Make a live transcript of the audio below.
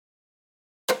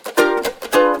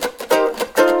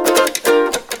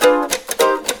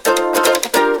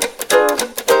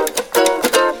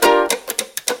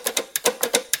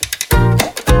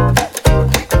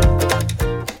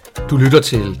Du lytter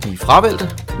til De Fravalgte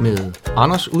med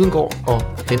Anders Udengård og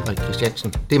Henrik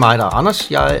Christiansen. Det er mig, der er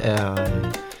Anders. Jeg er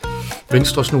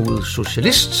venstresnudet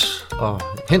socialist, og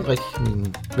Henrik,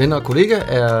 min ven og kollega,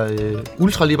 er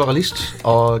ultraliberalist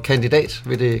og kandidat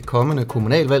ved det kommende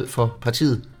kommunalvalg for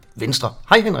partiet Venstre.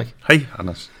 Hej Henrik. Hej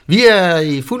Anders. Vi er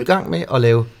i fuld gang med at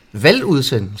lave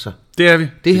valgudsendelser. Det er vi.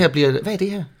 Det her bliver... Hvad er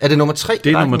det her? Er det nummer 3?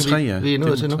 Det er nummer 3, ja. Vi er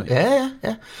nået til nu.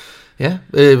 Ja.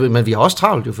 Men vi har også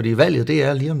travlt jo, fordi valget, det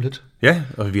er lige om lidt. Ja,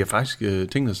 og vi har faktisk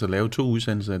tænkt os at lave 2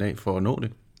 udsendelser i dag for at nå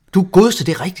det. Du godeste,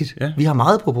 det er rigtigt. Ja. Vi har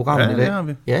meget på programmet i dag. Ja, det har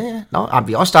vi. Ja. Nå,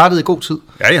 vi har også startet i god tid.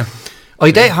 Ja. Og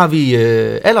i dag har vi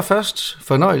allerførst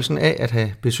fornøjelsen af at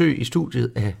have besøg i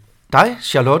studiet af dig,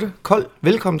 Charlotte Kold.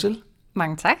 Velkommen til.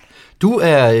 Mange tak. Du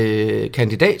er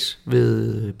kandidat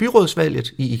ved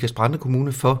byrådsvalget i Ikast-Brande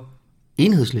Kommune for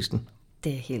Enhedslisten.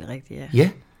 Det er helt rigtigt, ja. Ja.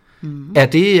 Mm-hmm.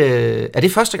 Er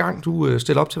det første gang, du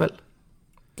stiller op til valg?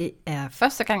 Det er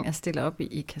første gang, jeg stiller op i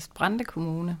Ikast-Brande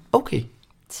Kommune. Okay.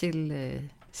 Til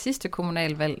sidste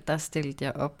kommunalvalg, der stillede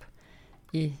jeg op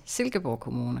i Silkeborg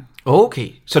Kommune. Okay,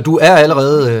 så du er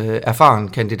allerede erfaren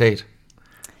kandidat?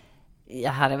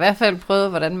 Jeg har da i hvert fald prøvet,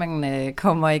 hvordan man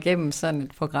kommer igennem sådan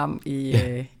et program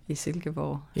i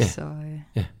Silkeborg. Ja. Så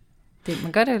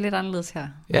man gør det jo lidt anderledes her.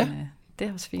 Ja. Men, det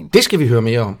er også fint. Det skal vi høre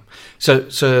mere om.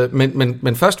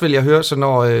 Men først vil jeg høre, så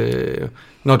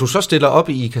når du så stiller op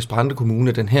i Ikast-Brande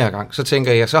Kommune den her gang, så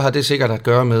tænker jeg, så har det sikkert at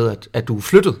gøre med, at du er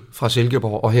flyttet fra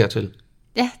Silkeborg og hertil.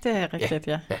 Ja, det er rigtigt,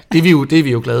 ja. Det er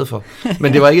vi jo glade for.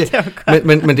 Men det var ikke,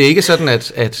 men det er ikke sådan,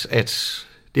 at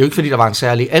det er jo ikke fordi, der var en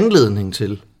særlig anledning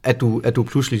til, at du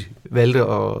pludselig valgte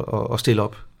at stille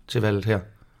op til valget her.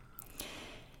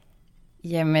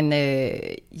 Jamen,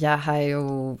 jeg har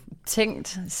jo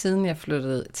tænkt, siden jeg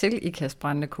flyttede til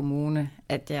Ikast-Brande Kommune,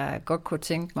 at jeg godt kunne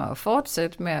tænke mig at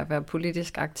fortsætte med at være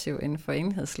politisk aktiv inden for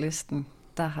Enhedslisten.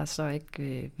 Der har så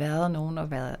ikke været nogen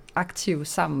at være aktiv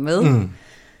sammen med.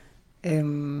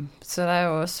 Så der er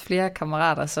jo også flere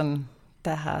kammerater, sådan,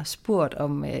 der har spurgt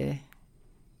om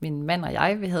min mand og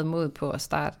jeg, vi havde mod på at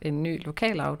starte en ny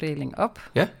lokalafdeling op.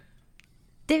 Ja.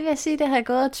 Det vil jeg sige, det har jeg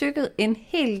gået og tykket en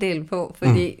hel del på,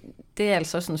 fordi det er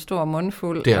altså sådan en stor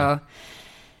mundfuld. Og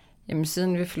jamen,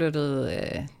 siden vi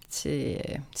flyttede til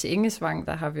Engesvang,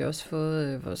 der har vi også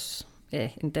fået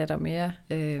en datter mere.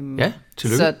 Ja,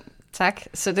 tillykke. Så tak.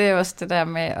 Så det er også det der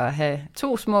med at have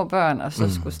 2 små børn, og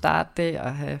så skulle starte det,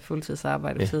 og have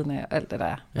fuldtidsarbejde ved siden af, og alt det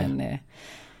der. Ja. Men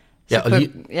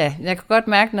jeg kunne godt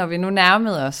mærke, når vi nu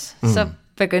nærmede os, så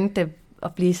begyndte det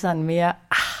at blive sådan mere...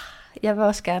 Jeg vil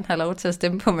også gerne have lov til at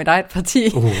stemme på mit eget parti.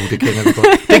 Det kender vi godt.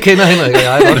 Det kender Henrik og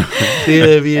jeg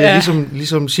godt. Vi er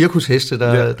ligesom cirkusheste,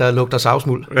 der lugter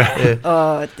savsmuld.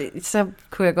 Og så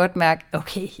kunne jeg godt mærke,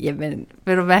 okay, jamen,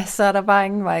 ved du hvad, så er der bare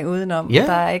ingen vej udenom. Ja.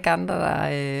 Der er ikke andre,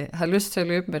 der har lyst til at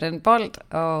løbe med den bold.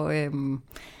 Og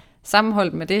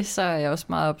sammenholdt med det, så er jeg også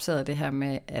meget optaget af det her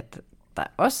med, at der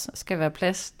også skal være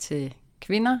plads til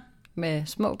kvinder med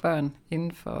små børn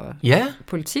inden for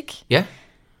politik. Ja.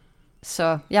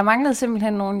 Så jeg manglede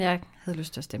simpelthen nogen, jeg havde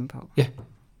lyst til at stemme på. Ja.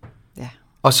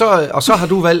 Og så har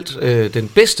du valgt den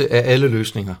bedste af alle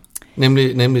løsninger,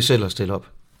 nemlig selv at stille op.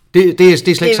 Det er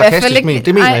slet ikke sarkastisk ment,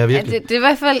 det mener jeg virkelig. Det er i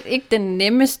hvert fald ikke den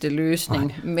nemmeste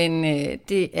løsning, men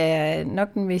det er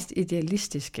nok den mest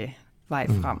idealistiske vej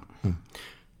frem.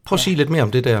 Prøv at sige lidt mere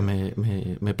om det der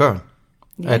med børn.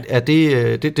 Ja.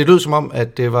 Det lød som om,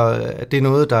 at det er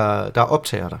noget, der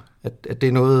optager dig. At det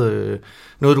er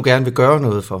noget, du gerne vil gøre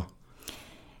noget for.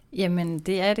 Jamen,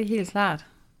 det er det helt klart.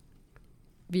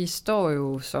 Vi står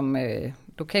jo som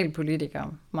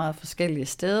lokalpolitikere meget forskellige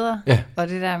steder, og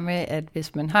det der med, at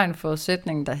hvis man har en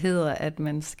forudsætning, der hedder, at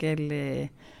man skal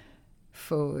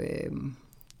få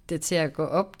det til at gå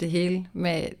op det hele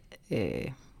med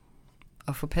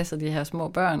at få passet de her små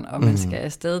børn, og man skal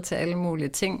afsted til alle mulige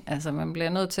ting. Altså, man bliver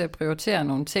nødt til at prioritere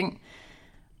nogle ting,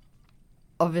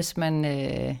 og hvis man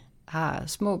har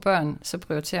små børn, så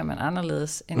prioriterer man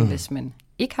anderledes, end hvis man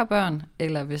ikke har børn,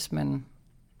 eller hvis man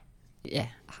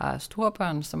har store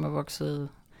børn, som er vokset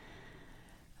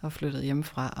og flyttet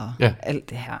hjemmefra, og alt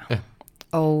det her. Ja.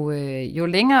 Og jo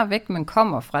længere væk man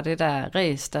kommer fra det der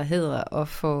ræs, der hedder at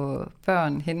få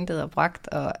børn hentet og bragt,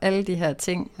 og alle de her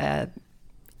ting, er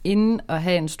inde at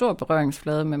have en stor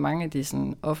berøringsflade med mange af de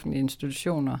sådan, offentlige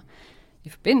institutioner i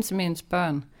forbindelse med ens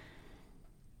børn,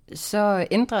 så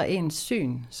ændrer ens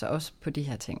syn så også på de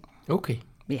her ting. Okay.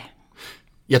 Ja.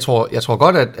 Jeg tror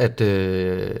godt,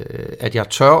 at jeg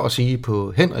tør at sige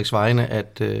på Henriks vegne,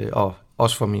 og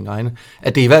også for mine egne,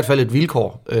 at det er i hvert fald et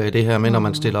vilkår, det her med, når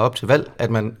man stiller op til valg,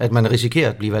 at man risikerer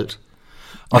at blive valgt.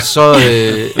 Og så,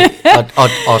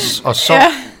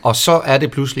 og så er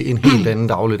det pludselig en helt anden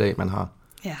dagligdag, man har.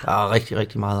 Ja. Der er rigtig,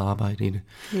 rigtig meget arbejde i det.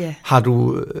 Ja.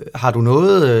 Har du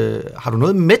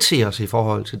noget med til os i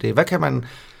forhold til det?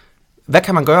 Hvad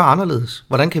kan man gøre anderledes?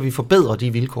 Hvordan kan vi forbedre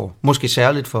de vilkår? Måske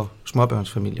særligt for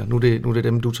småbørnsfamilier. Nu er det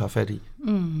dem, du tager fat i.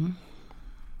 Mm-hmm.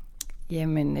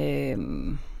 Jamen,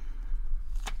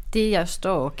 det jeg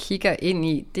står og kigger ind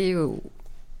i, det er jo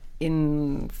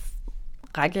en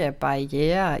række af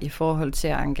barrierer i forhold til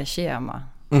at engagere mig.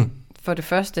 Mm. For det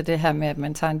første det her med, at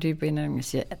man tager en dyb indånding og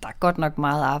siger, at der er godt nok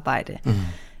meget arbejde. Mm.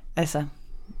 Altså,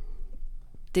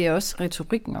 det er også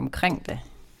retorikken omkring det.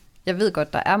 Jeg ved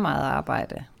godt, der er meget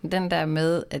arbejde. Den der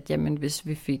med, at jamen, hvis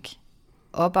vi fik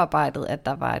oparbejdet, at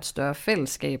der var et større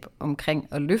fællesskab omkring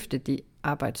at løfte de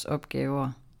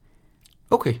arbejdsopgaver.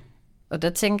 Okay. Og der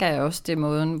tænker jeg også, det er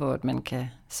måden, hvor man kan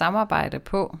samarbejde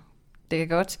på. Det kan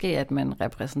godt ske, at man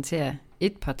repræsenterer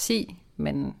et parti,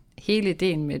 men hele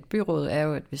ideen med et byråd er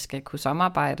jo, at vi skal kunne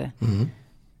samarbejde. Mm-hmm.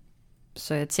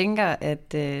 Så jeg tænker,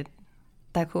 at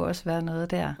der kunne også være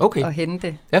noget der at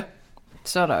hente. Ja.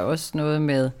 Så er der også noget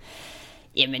med,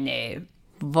 jamen,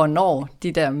 hvornår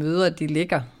de der møder, de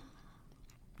ligger.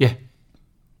 Ja.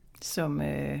 Som...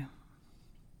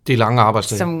 det er lange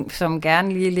arbejdsdage. Som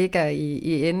gerne lige ligger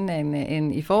i enden af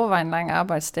en i forvejen lang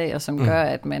arbejdsdag, og som gør,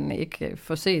 at man ikke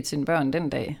får set sine børn den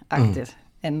dag,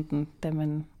 enten da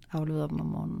man afleverer dem om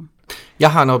morgenen.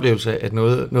 Jeg har en oplevelse af, at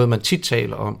noget man tit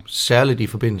taler om, særligt i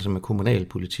forbindelse med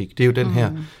kommunalpolitik, det er jo den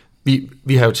her,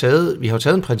 vi har jo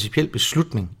taget en principiel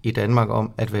beslutning i Danmark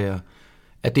om,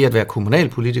 at det at være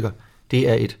kommunalpolitiker, det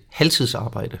er et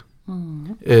halvtidsarbejde.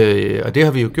 Og det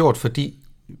har vi jo gjort, fordi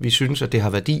vi synes, at det har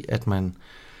værdi,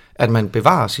 at man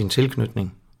bevarer sin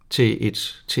tilknytning til et,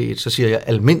 så siger jeg,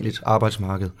 almindeligt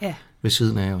arbejdsmarked ved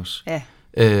siden af os. Ja.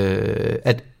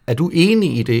 Er du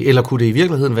enig i det, eller kunne det i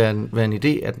virkeligheden være en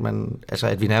idé,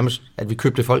 at vi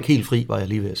købte folk helt fri, var jeg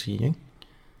lige ved at sige, ikke?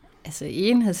 Altså i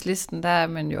Enhedslisten, der er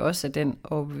man jo også af den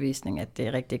overbevisning, at det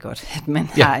er rigtig godt, at man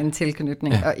har en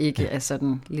tilknytning, og ikke er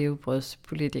sådan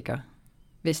levebrødspolitiker.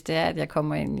 Hvis det er, at jeg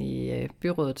kommer ind i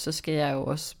byrådet, så skal jeg jo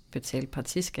også betale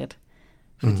partiskat,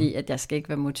 fordi at jeg skal ikke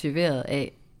være motiveret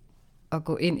af at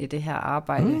gå ind i det her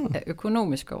arbejde af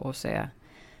økonomiske årsager.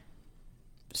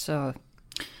 Så...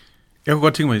 Jeg kunne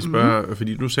godt tænke mig at spørge,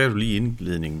 fordi nu sagde du lige i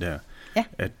indledningen der,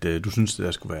 at du synes, at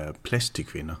der skulle være plads til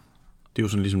kvinder. Det er jo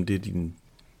sådan ligesom det, din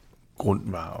grund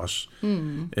var også.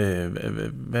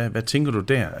 Hvad tænker du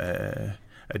der?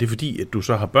 Er det fordi, at du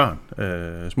så har børn,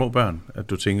 små børn, at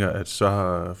du tænker,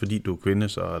 at fordi du er kvinde,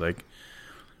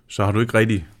 så har du ikke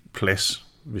rigtig plads,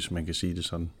 hvis man kan sige det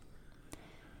sådan?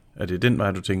 Er det den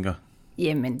vej, du tænker?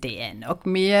 Jamen, det er nok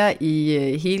mere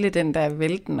i hele den der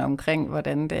vælten omkring,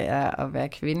 hvordan det er at være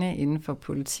kvinde inden for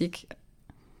politik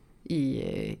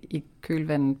i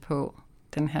kølvandet på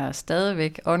den her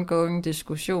stadigvæk ongoing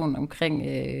diskussion omkring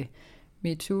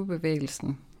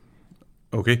MeToo-bevægelsen.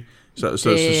 Okay.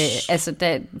 Altså,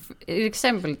 et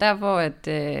eksempel, der hvor at,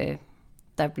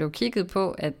 der blev kigget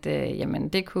på, at jamen,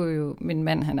 det kunne jo, min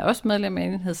mand, han er også medlem af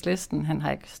Enhedslisten, han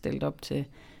har ikke stillet op til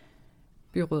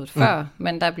byrådet før,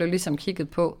 men der blev ligesom kigget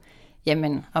på,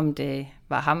 jamen, om det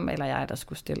var ham eller jeg, der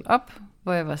skulle stille op,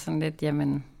 hvor jeg var sådan lidt,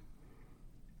 jamen,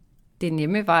 det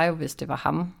nemme var jo, hvis det var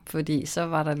ham, fordi så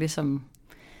var der ligesom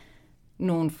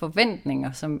nogle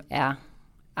forventninger, som er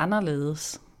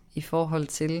anderledes i forhold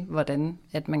til, hvordan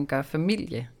at man gør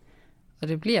familie. Og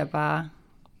det bliver bare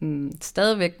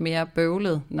stadigvæk mere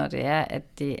bøvlet, når det er,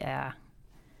 at det er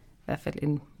i hvert fald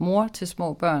en mor til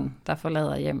små børn, der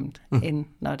forlader hjemmet, end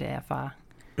når det er far.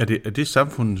 Er det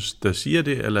samfundet, der siger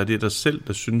det, eller er det dig selv,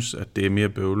 der synes, at det er mere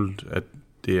bøvlet, at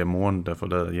det er moren, der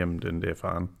forlader hjemmet, end det er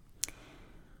faren?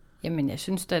 Jamen, jeg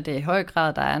synes da, det er i høj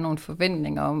grad, der er nogle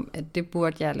forventninger om, at det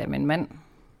burde jeg lade min mand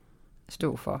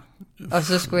stå for. Og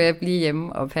så skulle jeg blive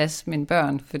hjemme og passe mine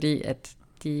børn, fordi at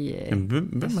de... Jamen,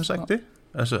 hvem har sagt det?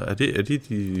 Altså, er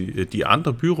det de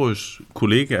andre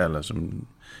byrådskollegaer,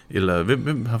 eller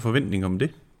hvem har forventninger om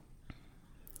det?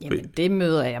 Jamen, det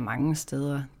møder jeg mange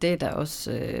steder. Det er der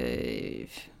også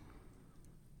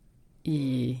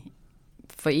i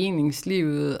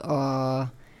foreningslivet og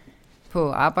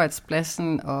på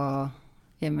arbejdspladsen, og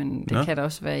jamen, det kan da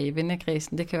også være i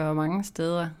vennekredsen. Det kan være mange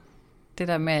steder. Det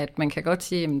der med, at man kan godt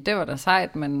sige, jamen, det var da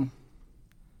sejt, men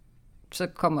så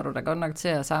kommer du da godt nok til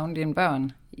at savne dine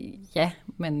børn. Ja,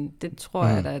 men det tror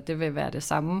jeg da, det vil være det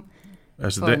samme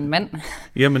for en mand.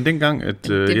 Jamen dengang, at...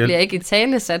 det bliver ikke i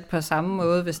tale sat på samme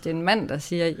måde, hvis det er en mand, der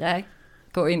siger, jeg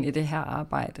går ind i det her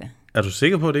arbejde. Er du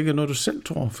sikker på, at det ikke er noget, du selv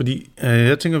tror? Fordi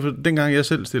jeg tænker, dengang jeg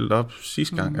selv stillede op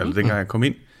sidste gang, eller dengang jeg kom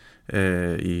ind,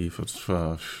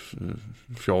 for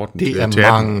 14 det til 18. Det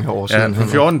er mange år siden. Ja, fra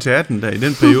 14 til 18, der i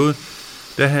den periode,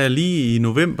 der havde jeg lige i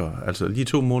november, altså lige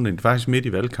 2 måneder, faktisk midt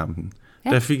i valgkampen,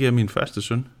 der fik jeg min første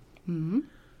søn. Mm.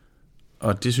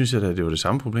 Og det synes jeg da, det var det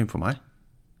samme problem for mig.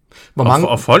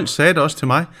 Og folk sagde det også til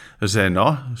mig. Og sagde,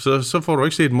 nå, så får du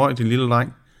ikke set møg, din lille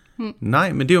dreng. Mm.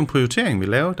 Nej, men det er jo en prioritering, vi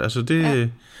lavede. Altså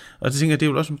det, og det tænker jeg, det er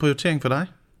jo også en prioritering for dig.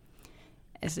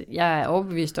 Altså, jeg er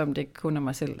overbevist om, det kun er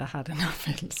mig selv, der har den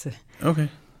opfattelse. Okay.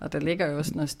 Og der ligger jo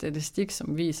også noget statistik,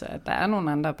 som viser, at der er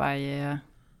nogle andre barrierer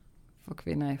for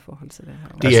kvinder i forhold til det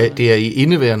her. Det er i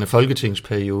indeværende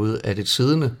folketingsperiode, at et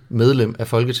siddende medlem af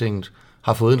Folketinget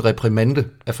har fået en reprimande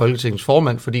af Folketingets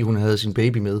formand, fordi hun havde sin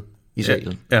baby med i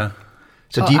salen. Ja.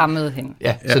 Så og ammede hende.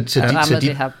 Ja,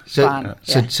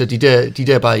 så de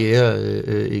der barrierer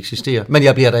eksisterer. Men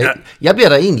jeg bliver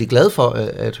da egentlig glad for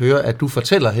at høre, at du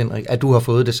fortæller, Henrik, at du har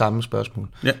fået det samme spørgsmål.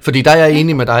 Ja. Fordi der er jeg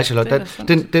enig med dig, Charlotte.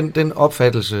 Den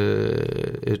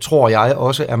opfattelse, tror jeg,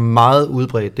 også er meget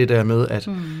udbredt, det der med,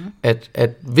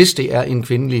 at hvis det er en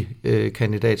kvindelig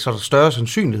kandidat, så er der større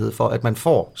sandsynlighed for, at man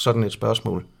får sådan et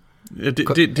spørgsmål. Ja,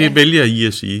 det vælger I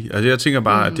at sige. Altså jeg tænker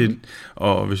bare, at det,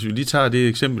 og hvis vi lige tager det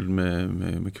eksempel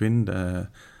med kvinden,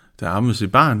 der ammede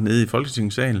sit barn nede i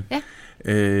Folketingssalen,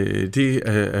 det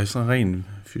er sådan ren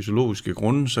fysiologiske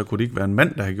grunde, så kunne det ikke være en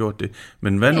mand, der har gjort det.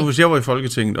 Men hvad nu, hvis jeg var i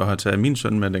Folketinget og har taget min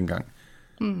søn med dengang?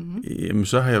 Jamen,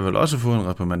 så har jeg vel også fået en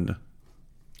reprimande. Det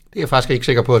er jeg faktisk ikke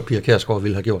sikker på, at Pia Kjærsgaard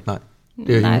ville have gjort, nej.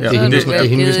 Det er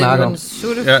hende, vi snakker om.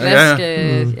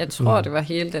 Jeg tror, det var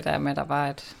hele det der med, der var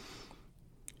et...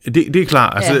 Det er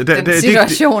klart. Altså, den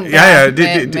situation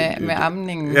med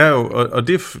amningen. Ja, og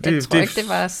det, jeg tror ikke, det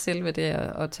var selve det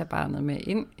at tage barnet med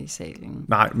ind i salen.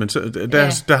 Nej, men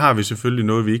der har vi selvfølgelig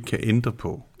noget, vi ikke kan ændre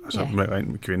på. Altså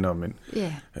med kvinder og mænd.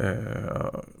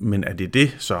 Men er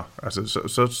det så?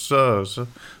 Altså, så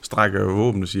strækker jeg jo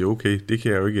våben og siger, okay, det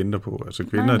kan jeg jo ikke ændre på. Altså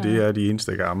kvinder, det er de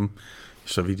eneste, der kan amme.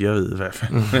 Så vidt jeg ved i hvert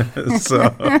fald.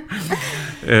 Så,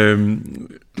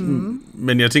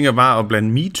 men jeg tænker bare at blande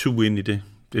MeToo ind i det.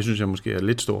 Det synes jeg måske er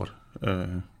lidt stort.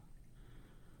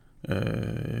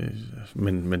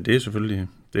 Men det er selvfølgelig,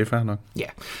 det er fair nok. Ja.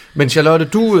 Men Charlotte,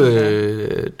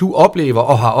 du oplever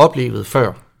og har oplevet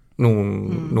før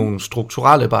nogle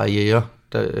strukturelle barrierer,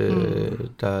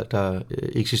 der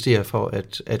eksisterer for,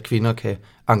 at kvinder kan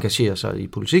engagere sig i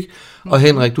politik. Og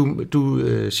Henrik, du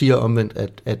siger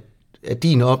omvendt, at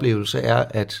din oplevelse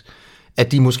er,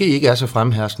 at de måske ikke er så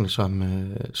fremherskende,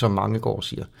 som mange går og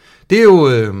siger. Det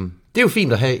er jo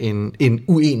fint at have en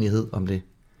uenighed om det.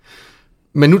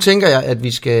 Men nu tænker jeg, at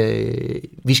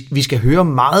vi skal høre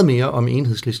meget mere om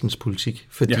Enhedslistens politik,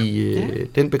 fordi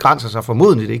den begrænser sig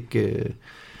formodentlig ikke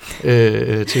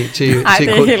til nej, det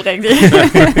er helt rigtigt.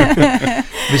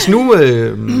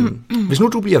 Hvis nu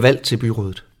du bliver valgt til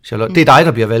byrådet, Charlotte, det er dig,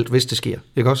 der bliver valgt, hvis det sker,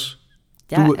 ikke også?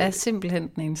 Jeg er simpelthen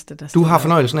den eneste, der du har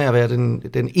fornøjelsen af at være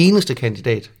den eneste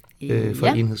kandidat for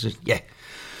Enhedslisten. Ja.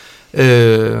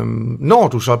 Når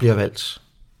du så bliver valgt,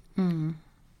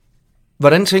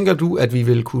 hvordan tænker du, at vi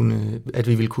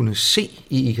vil kunne se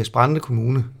i Ikast-Brande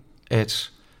Kommune,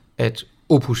 at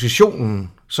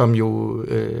oppositionen, som jo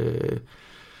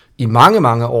i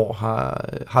mange år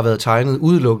har været tegnet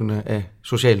udelukkende af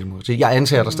Socialdemokratiet. Jeg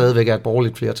antager, at der stadigvæk er et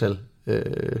borgerligt flertal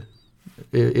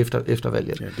efter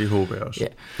valget. Ja, det håber jeg også. Ja.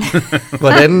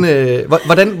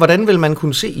 Hvordan vil man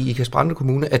kunne se i Ikast-Brande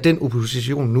Kommune, at den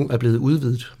opposition nu er blevet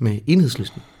udvidet med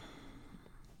Enhedslisten?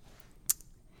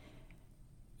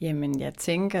 Jamen, jeg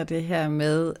tænker det her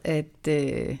med, at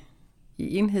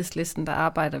i Enhedslisten, der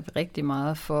arbejder vi rigtig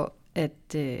meget for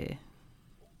at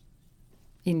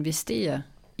investere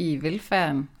i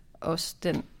velfærden. Også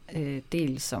den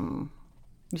del, som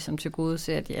ligesom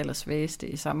tilgodeser de allersvageste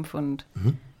i samfundet.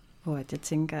 Mm-hmm. Hvor jeg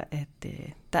tænker, at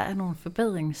der er nogle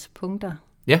forbedringspunkter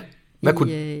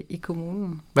i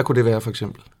kommunen. Hvad kunne det være for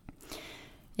eksempel?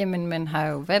 Jamen, man har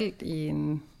jo valgt i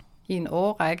en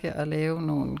årrække at lave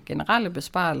nogle generelle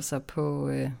besparelser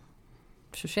på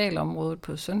socialområdet,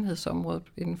 på sundhedsområdet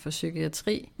inden for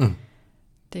psykiatri. Mm.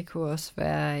 Det kunne også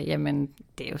være, jamen,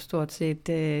 det er jo stort set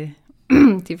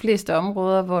de fleste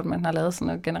områder, hvor man har lavet sådan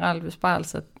nogle generelle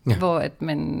besparelser, hvor at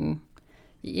man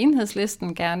i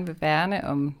Enhedslisten gerne vil værne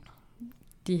om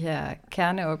de her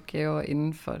kerneopgaver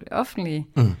inden for det offentlige,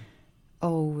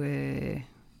 og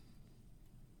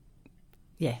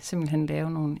simpelthen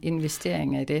lave nogle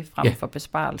investeringer i det frem for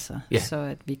besparelser, så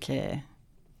at vi kan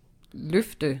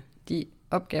løfte de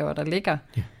opgaver, der ligger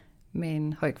med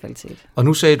en høj kvalitet. Og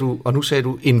nu sagde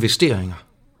du investeringer.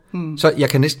 Så jeg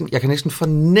kan næsten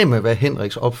fornemme, hvad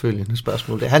Henriks opfølgende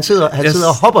spørgsmål er. Han sidder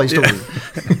og hopper i stolen.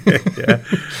 Ja,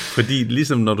 fordi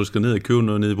ligesom når du skal ned og købe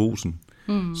noget nede i Brugsen,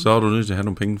 så er du nødt til at have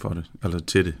nogle penge for det, eller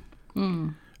til det.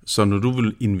 Så når du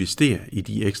vil investere i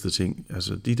de ekstra ting,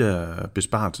 altså de der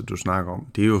besparelser, du snakker om,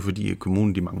 det er jo fordi, at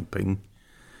kommunen de mangler penge.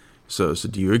 Så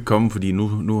de er jo ikke kommet, fordi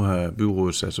nu har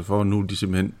byrådet sat sig for, nu de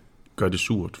simpelthen gør det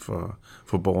surt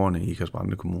for borgerne i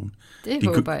Ikast-Brande Kommune.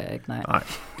 Det håber jeg ikke, nej. Nej,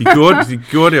 de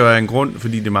gjorde det jo af en grund,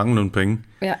 fordi det mangler nogle penge.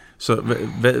 Ja. Så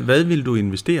hvad vil du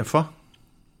investere for?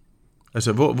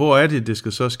 Altså, hvor er det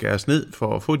skal så skæres ned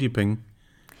for at få de penge?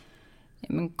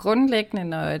 Jamen grundlæggende,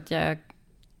 når jeg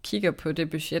kigger på det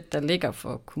budget, der ligger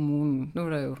for kommunen, nu er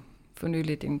der jo for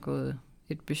nyligt indgået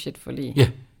et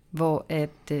budgetforlig, hvor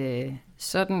at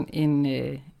sådan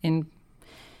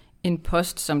en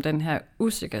post som den her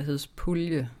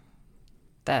usikkerhedspulje,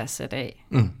 der er sat af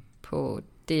på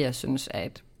det, jeg synes er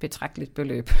et betragteligt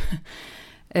beløb.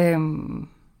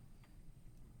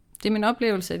 Det er min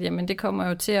oplevelse, at jamen, det kommer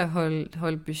jo til at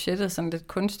holde budgettet sådan lidt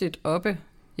kunstigt oppe,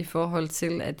 i forhold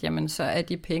til, at jamen, så er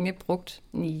de penge brugt,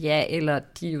 eller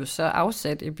de er jo så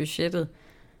afsat i budgettet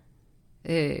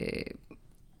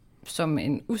som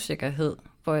en usikkerhed,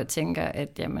 hvor jeg tænker, at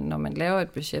jamen, når man laver et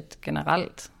budget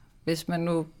generelt, hvis man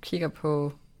nu kigger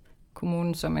på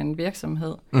kommunen som en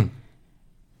virksomhed,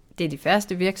 det er de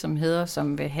færreste virksomheder,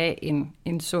 som vil have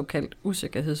en såkaldt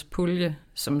usikkerhedspulje,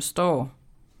 som står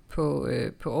på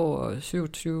over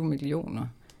 27 millioner,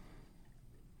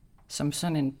 som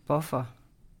sådan en buffer,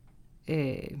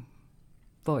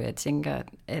 hvor jeg tænker,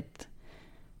 at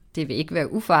det vil ikke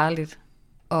være ufarligt,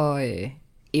 og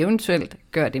eventuelt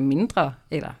gøre det mindre,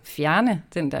 eller fjerne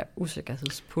den der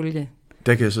usikkerhedspulje.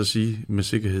 Der kan jeg så sige med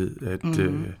sikkerhed, at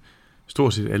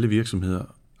stort set alle virksomheder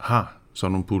har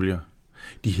sådan nogle puljer.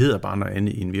 De hedder bare noget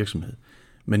andet i en virksomhed,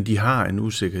 men de har en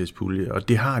usikkerhedspulje, og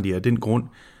det har de af den grund,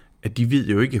 at de ved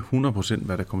jo ikke 100%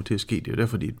 hvad der kommer til at ske. Det er jo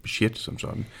derfor, det er et budget som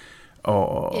sådan.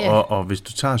 Og hvis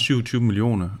du tager 27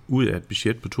 millioner ud af et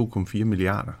budget på 2,4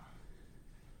 milliarder,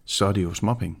 så er det jo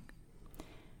småpenge.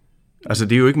 Altså,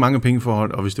 det er jo ikke mange penge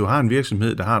forhold, og hvis du har en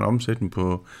virksomhed, der har en omsætning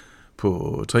på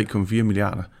 3,4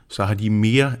 milliarder, så har de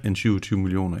mere end 27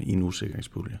 millioner i en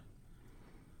usikkerhedspulje.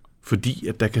 Fordi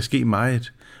at der kan ske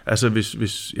meget. Altså,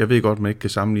 hvis jeg ved godt, man ikke kan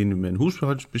sammenligne med en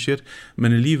husforholdsbudget,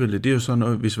 men alligevel, det er jo sådan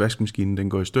noget, hvis vaskemaskinen den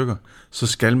går i stykker, så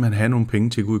skal man have nogle penge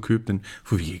til at gå ud og købe den,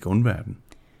 for vi kan ikke undvære den.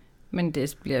 Men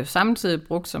det bliver jo samtidig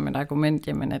brugt som et argument,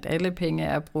 jamen, at alle penge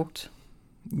er brugt.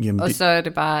 Jamen, og så er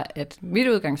det bare, at mit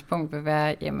udgangspunkt vil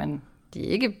være, jamen, de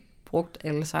er ikke brugt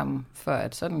alle sammen, for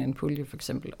at sådan en pulje for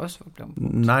eksempel også var blevet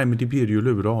brugt. Nej, men det bliver de jo i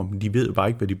løbet af år, men de ved bare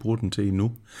ikke, hvad de bruger den til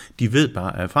endnu. De ved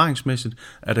bare erfaringsmæssigt,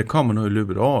 at der kommer noget i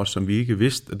løbet af år, som vi ikke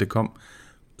vidste, at det kom.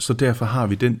 Så derfor har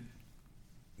vi den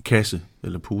kasse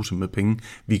eller pose med penge,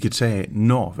 vi kan tage af,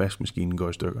 når vaskemaskinen går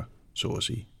i stykker, så at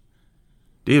sige.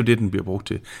 Det er jo det, den bliver brugt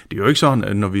til. Det er jo ikke sådan,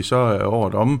 at når vi så er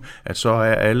året om, at så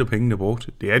er alle pengene brugt.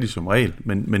 Det er de som regel,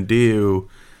 men det er jo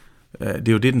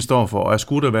det, den står for. Og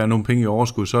skulle der være nogle penge i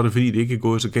overskud, så er det fordi, det ikke er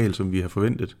gået så galt, som vi har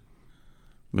forventet.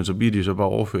 Men så bliver de så bare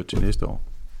overført til næste år.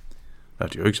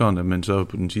 Det er jo ikke sådan, at man så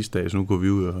på den sidste dag, så nu går vi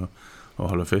ud og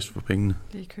holder fest for pengene.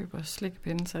 Det køber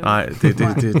slikpinde. Nej,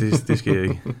 det skal jeg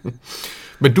ikke.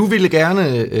 Men du ville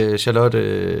gerne,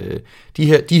 Charlotte,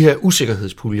 de her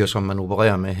usikkerhedspuljer, som man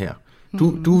opererer med her,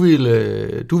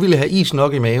 du ville have is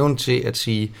nok i maven til at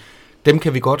sige, dem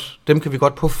kan vi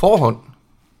godt på forhånd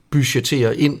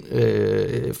budgettere ind,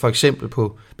 for eksempel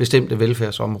på bestemte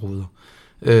velfærdsområder,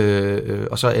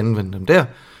 og så anvende dem der.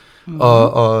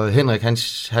 Og Henrik,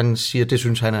 han siger, det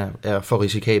synes han er for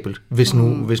risikabelt, hvis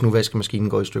nu vaskemaskinen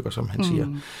går i stykker, som han siger.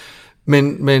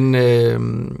 Men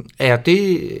er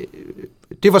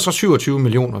det var så 27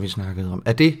 millioner, vi snakkede om.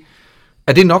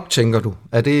 Er det nok, tænker du?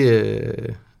 Er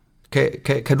det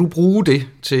kan du bruge det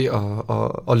til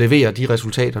at levere de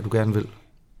resultater, du gerne vil?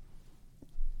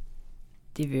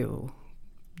 Det vil jo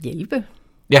hjælpe.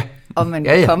 Ja. Og man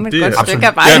kan komme et godt stykke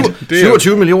af vejen.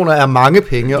 27 millioner er mange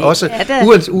penge, det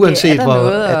også uanset hvor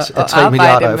at 3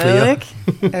 milliarder er flere.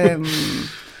 Ikke?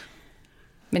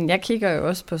 Men jeg kigger jo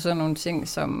også på sådan nogle ting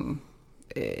som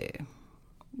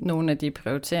nogle af de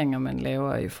prioriteringer, man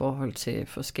laver i forhold til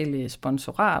forskellige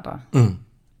sponsorater.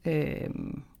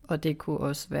 Og det kunne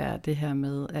også være det her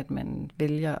med, at man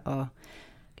vælger at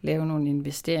lave nogle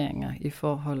investeringer i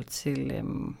forhold til,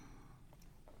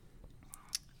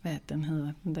 hvad den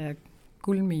hedder, den der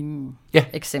guldminen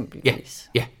eksempelvis.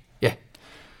 Ja.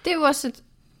 Det er jo også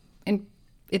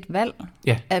et valg,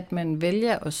 at man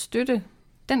vælger at støtte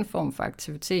den form for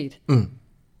aktivitet,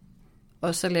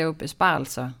 og så lave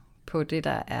besparelser på det,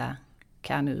 der er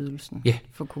kerneydelsen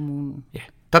for kommunen. Ja.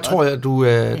 Der tror jeg,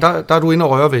 der er du inde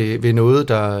og røre ved noget,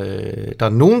 der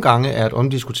nogle gange er et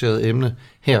omdiskuteret emne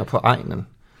her på egnen,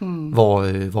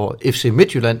 hvor FC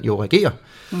Midtjylland jo regerer.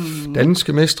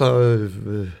 Danske mestre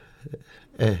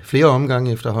af flere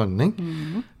omgange efterhånden, ikke?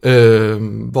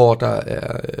 Hvor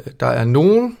der er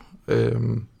nogen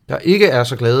der ikke er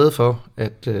så glade for,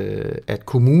 at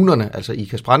kommunerne, altså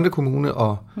Ikast Brande Kommune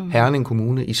og Herning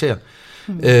Kommune især,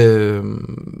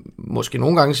 måske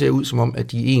nogle gange ser ud som om,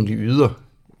 at de egentlig yder,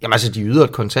 jamen altså de yder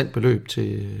et kontant beløb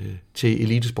til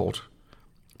elitesport.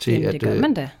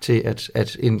 Til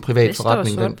at en privat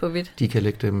forretning, de kan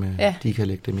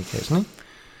lægge dem i kassen. Ikke?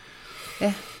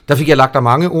 Ja. Der fik jeg lagt dig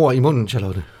mange ord i munden,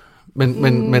 Charlotte.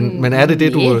 Men er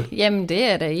det du... Jamen, det er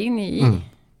jeg da enig i.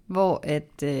 Hvor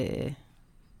at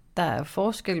der er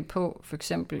forskel på for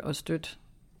eksempel at støtte.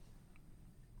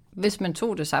 Hvis man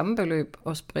tog det samme beløb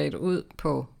og spredte ud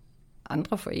på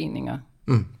andre foreninger,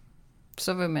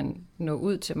 så vil man nå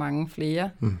ud til mange flere.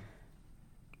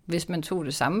 Hvis man tog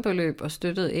det samme beløb og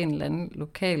støttede en eller anden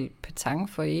lokal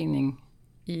petanqueforening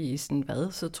i sådan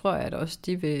hvad, så tror jeg at også,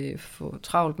 de vil få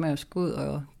travlt med at skulle ud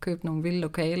og købe nogle vilde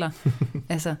lokaler.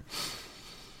 Altså,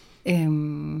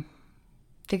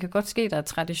 det kan godt ske, der er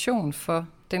tradition for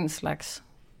den slags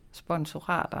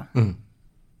sponsorater.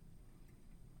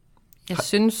 Jeg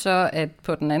synes så, at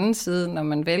på den anden side, når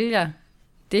man vælger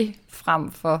det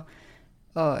frem for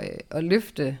at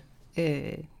løfte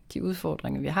de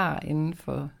udfordringer, vi har inden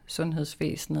for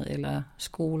sundhedsvæsenet, eller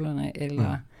skolerne,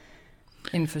 eller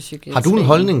inden for psykiatrien. Har du en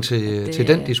holdning til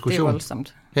den diskussion? Det er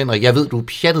voldsomt. Henrik, jeg ved, du er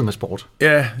pjattet med sport.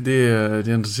 Ja, det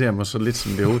interesserer mig så lidt,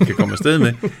 som det overhovedet kan komme afsted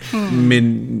med.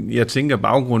 Men jeg tænker,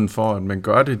 baggrunden for, at man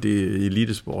gør det i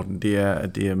elitesporten, det er,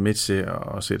 at det er med til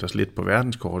at sætte os lidt på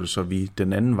verdenskortet, så vi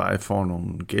den anden vej får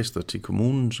nogle gæster til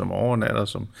kommunen, som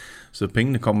overnatter, så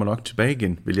pengene kommer nok tilbage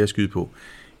igen, vil jeg skyde på.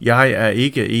 Jeg er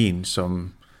ikke en,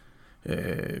 som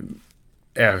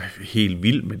er helt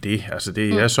vild med det. Altså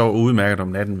det er så udmærket om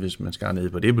natten, hvis man skal ned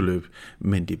på det beløb,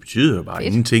 men det betyder jo bare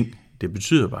ingenting. Det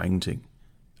betyder bare ingenting.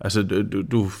 Altså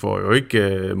du får jo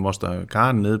ikke moster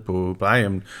Karen ned på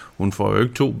plejehjemmet. Hun får jo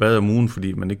ikke 2 bad om ugen,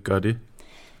 fordi man ikke gør det.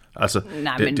 Altså,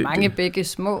 men mange begge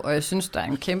små, og jeg synes, der er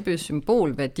en kæmpe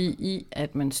symbolværdi i,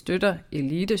 at man støtter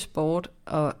elitesport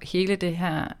og hele det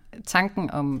her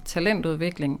tanken om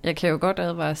talentudvikling. Jeg kan jo godt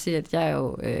advare at sige, at jeg er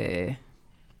jo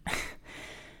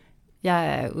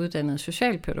jeg er uddannet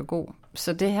socialpædagog,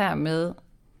 så det her med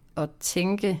at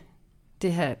tænke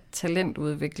det her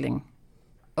talentudvikling,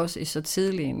 også i så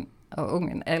tidlig en og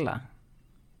ung en alder,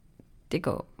 det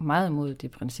går meget imod de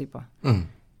principper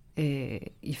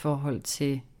i forhold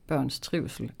til børns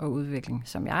trivsel og udvikling,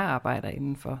 som jeg arbejder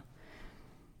indenfor.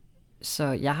 Så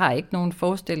jeg har ikke nogen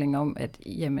forestilling om, at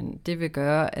jamen, det vil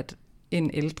gøre, at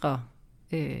en ældre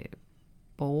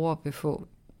borger vil få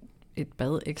et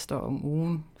bad ekstra om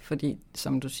ugen, fordi,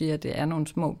 som du siger, det er nogle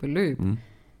små beløb.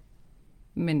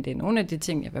 Men det er nogle af de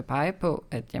ting, jeg vil pege på,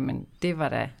 at jamen, det var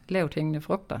da lavt hængende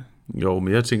frugter. Jo,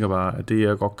 men jeg tænker bare, at det,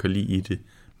 jeg godt kan lide i det,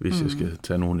 hvis jeg skal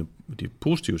tage nogle af de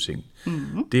positive ting,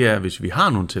 det er, at hvis vi har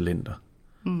nogle talenter,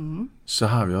 så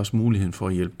har vi også muligheden for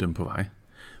at hjælpe dem på vej.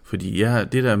 Fordi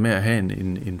det der med at have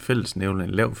en fællesnævner,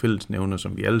 en lav fællesnævner,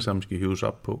 som vi alle sammen skal hives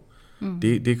op på,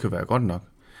 det kan være godt nok.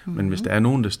 Men hvis der er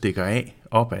nogen, der stikker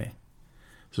opad,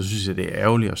 så synes jeg, det er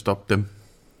ærgerligt at stoppe dem.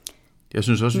 Jeg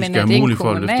synes også, vi skal have mulighed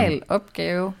for at løfte dem. Men er det en kommunal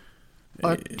opgave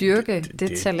at dyrke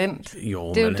det talent?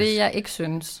 Jo, det er jo det, jeg ikke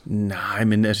synes. Nej,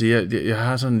 men altså, jeg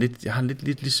har sådan lidt,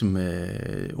 lidt ligesom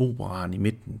operaen i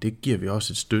midten. Det giver vi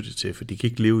også et støtte til, for de kan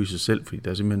ikke leve i sig selv, fordi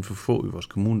der er simpelthen for få i vores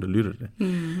kommune, der lytter det.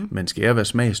 Man skal være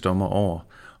smagsdommer over,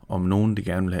 om nogen de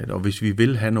gerne vil have det. Og hvis vi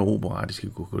vil have noget opera, det skal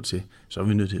gå til, så er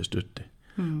vi nødt til at støtte det.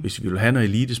 Hvis vi vil have noget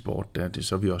elitesport,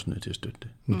 så er vi også nødt til at støtte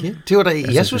det. Ja, det var da,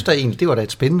 jeg synes da egentlig, det var da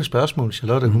et spændende spørgsmål,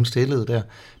 Charlotte, hun stillede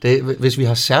der. Hvis vi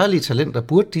har særlige talenter,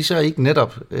 burde de så ikke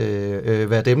netop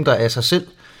være dem, der af sig selv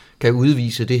kan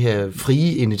udvise det her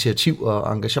frie initiativ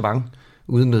og engagement,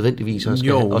 uden nødvendigvis at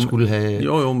skulle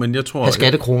have, men jeg tror, have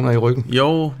skattekroner i ryggen?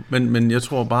 Jo, men jeg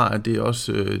tror bare, at det er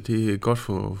også det er godt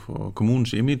for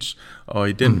kommunens image, og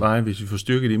i den vej, hvis vi får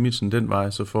styrket imagen den vej,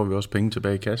 så får vi også penge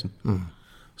tilbage i kassen.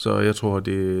 Så jeg tror,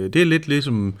 det er lidt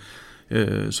ligesom,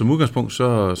 som udgangspunkt,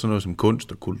 så noget som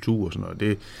kunst og kultur og sådan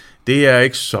noget. Det er jeg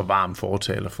ikke så varm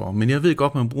fortaler for. Men jeg ved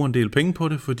godt, man bruger en del penge på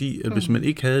det, fordi at hvis man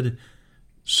ikke havde det,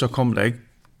 så kommer der ikke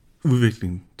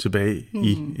udvikling tilbage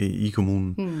i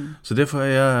kommunen. Så derfor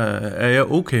er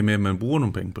jeg okay med, at man bruger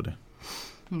nogle penge på det.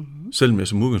 Selvom jeg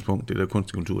som udgangspunkt, det der kunst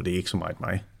og kultur, det er ikke så meget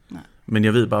mig. Nej. Men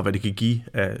jeg ved bare, hvad det kan give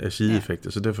af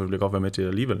sideeffekter, så derfor vil jeg godt være med til det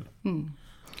alligevel.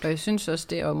 Og jeg synes også,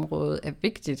 det område er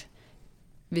vigtigt,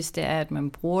 hvis det er, at man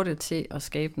bruger det til at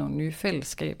skabe nogle nye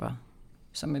fællesskaber,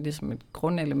 som er ligesom et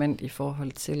grundelement i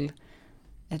forhold til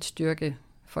at styrke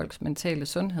folks mentale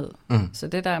sundhed. Så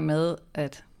det der med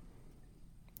at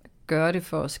gøre det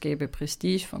for at skabe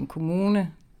prestige for en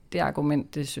kommune, det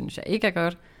argument, det synes jeg ikke er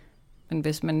godt. Men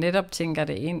hvis man netop tænker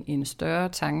det ind i en større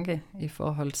tanke i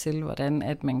forhold til, hvordan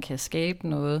at man kan skabe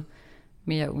noget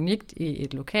mere unikt i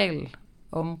et lokalt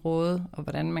område, og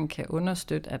hvordan man kan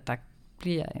understøtte, at der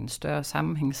bliver en større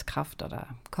sammenhængskraft, og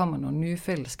der kommer nogle nye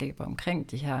fællesskaber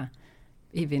omkring de her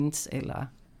events eller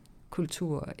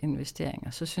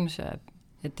kulturinvesteringer, så synes jeg,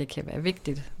 at det kan være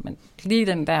vigtigt. Men lige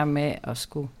den der med at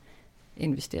skulle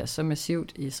investere så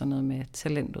massivt i sådan noget med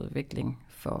talentudvikling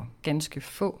for ganske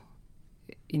få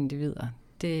individer,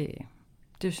 det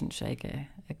synes jeg ikke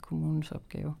er kommunens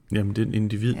opgave. Jamen, den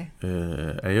individ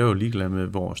er jeg jo ligeglad med,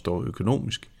 hvor jeg står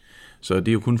økonomisk. Så det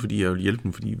er jo kun fordi, jeg vil hjælpe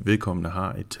dem, fordi vedkommende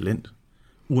har et talent.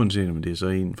 Uanset om det er så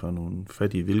en fra nogle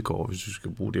fattige vilkår, hvis du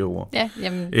skal bruge det ord. Ja,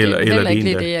 jamen, eller, det er heller ikke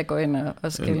lige det, jeg går ind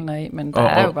og skældner i, men der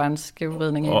er jo bare en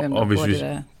skævvridning i, hvem der bruger det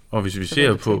der. Og hvis vi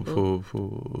ser på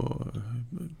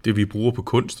det, vi bruger på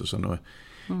kunst og sådan noget,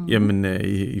 jamen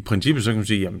i princippet, så kan man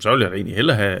sige, jamen så ville jeg da egentlig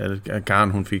hellere have, at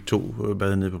Karen hun fik 2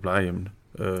 bade nede på plejehjemmet,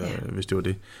 hvis det var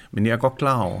det. Men jeg er godt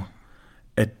klar over,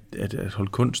 at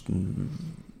holde kunsten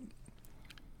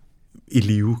i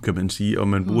live, kan man sige, og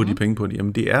man bruger de penge på det,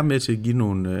 jamen det er med til at give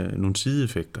nogle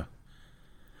sideeffekter.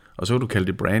 Og så kan du kalde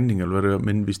det branding, eller hvad det er,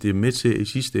 men hvis det er med til i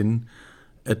sidste ende,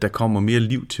 at der kommer mere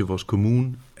liv til vores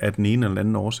kommune af den ene eller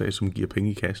anden årsag, som giver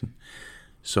penge i kassen,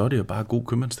 så er det jo bare god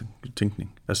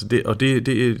købmandstænkning. Altså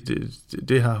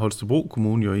det har Holstebro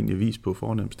Kommune jo egentlig vist på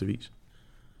fornemmeste vis.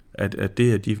 At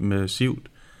det, at de massivt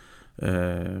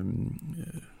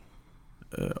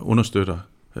understøtter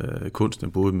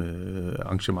kunsten, både med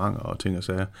arrangementer og ting og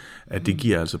sager, at det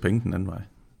giver altså penge den anden vej.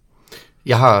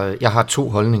 Jeg har 2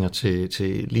 holdninger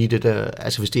til lige det der,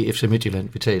 altså hvis det er FC Midtjylland,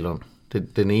 vi taler om.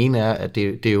 Den ene er, at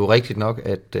det er jo rigtigt nok,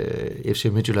 at FC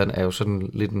Midtjylland er jo sådan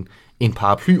lidt en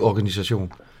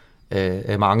paraplyorganisation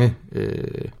af mange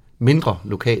mindre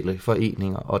lokale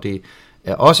foreninger, og det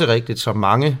er også rigtigt, som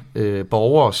mange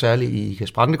borgere, særligt i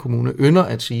Ikast-Brande Kommune, ynder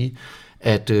at sige,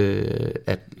 at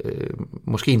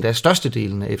måske endda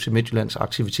størstedelen af FC Midtjyllands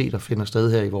aktiviteter finder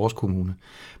sted her i vores kommune.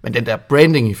 Men den der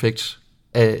branding-effekt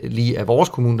lige af vores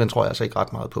kommune, den tror jeg altså ikke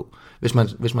ret meget på.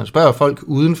 Hvis man spørger folk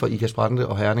uden for Ikast-Brande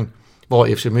og Herning, hvor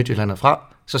FC Midtjylland er fra,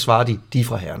 så svarer de er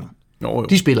fra Herning. Jo.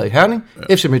 De spiller i Herning,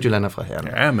 FC Midtjylland er fra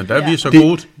Herning. Ja, men der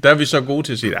er vi så gode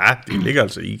til at sige, det ligger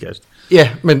altså i Ikast.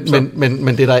 Ja, men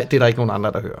det er der ikke nogen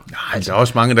andre, der hører. Nej, der er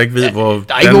også mange, der ikke ved, hvor...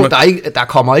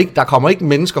 Der kommer ikke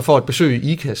mennesker for at besøge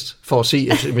Ikast for at se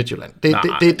FC Midtjylland.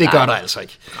 Det gør der altså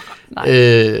ikke.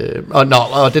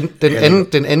 Og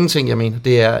den anden ting, jeg mener,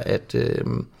 det er, at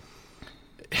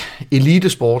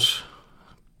elitesport,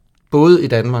 både i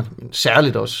Danmark, men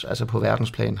særligt også altså på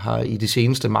verdensplan, har i de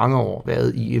seneste mange år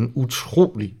været i en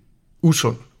utrolig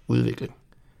usund udvikling.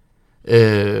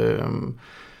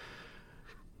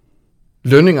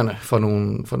 Lønningerne for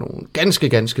nogle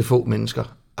ganske få mennesker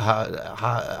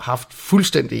har haft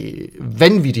fuldstændig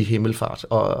vanvittig himmelfart,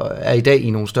 og er i dag i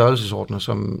nogle størrelsesordner,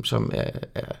 som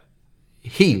er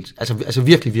helt, altså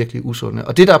virkelig, virkelig usunde.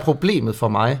 Og det, der er problemet for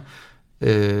mig,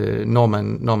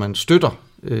 når man støtter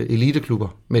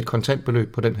eliteklubber med et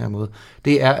kontantbeløb på den her måde,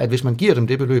 det er, at hvis man giver dem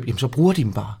det beløb, jamen så bruger de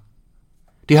dem bare.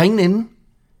 Det har ingen ende.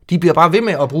 De bliver bare ved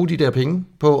med at bruge de der penge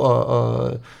på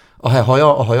at have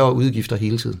højere og højere udgifter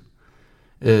hele tiden.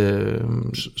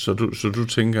 Så du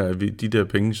tænker, at de der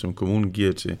penge, som kommunen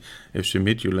giver til FC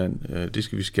Midtjylland, det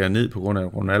skal vi skære ned på grund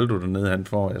af Ronaldo dernede, han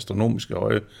får astronomiske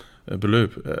høje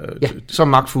beløb. Ja, så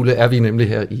magtfulde er vi nemlig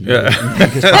her i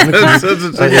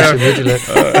Midtjylland.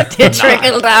 Det er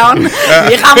trickle down.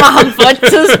 Vi rammer ham på et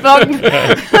tidspunkt.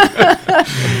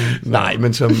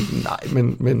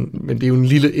 men det er jo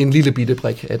en lille bitte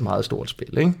brik af et meget stort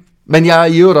spil, ikke? Men jeg er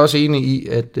i øvrigt også enig i,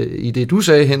 at i det du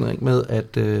sagde, Henrik, med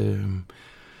at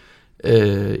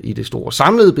i det store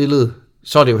samlede billede,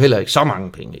 så er det jo heller ikke så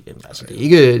mange penge igen. Altså, det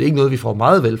er ikke noget, vi får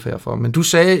meget velfærd for. Men du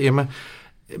sagde, Emma,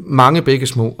 mange begge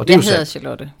små. Og det jeg hedder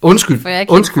Charlotte. Undskyld.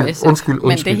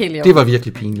 Det var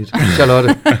virkelig pinligt. Charlotte.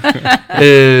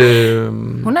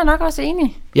 Hun er nok også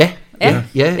enig. Ja.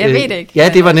 Jeg ved det ikke.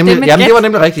 Ja, det var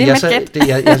nemlig rigtigt. Jeg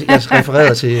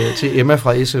refererede til Emma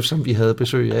fra SF, som vi havde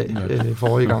besøg af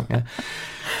forrige gang. Ja.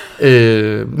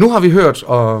 Nu har vi hørt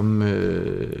om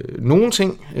nogle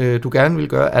ting, du gerne vil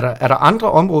gøre. Er der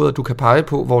andre områder, du kan pege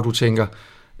på, hvor du tænker,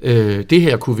 det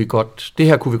her kunne vi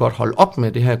godt holde op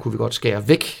med, det her kunne vi godt skære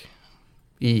væk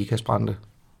i Ikast-Brande?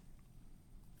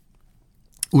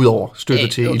 Udover støtte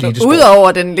til elitesport.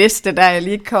 Udover den liste, der jeg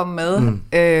lige kom med.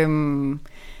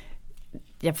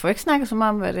 Jeg får ikke snakket så meget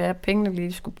om, hvad det er, pengene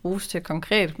lige skulle bruges til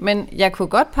konkret, men jeg kunne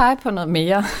godt pege på noget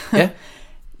mere. Ja.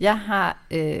 Jeg har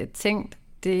tænkt,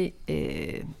 det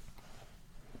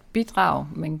bidrag,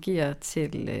 man giver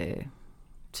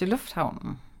til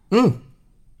lufthavnen.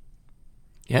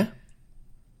 Ja.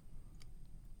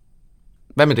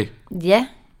 Hvad med det? Ja,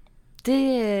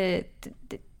 det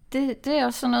er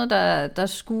også sådan noget, der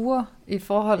skuer i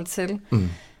forhold til,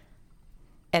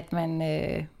 at man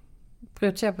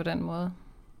prioriterer på den måde.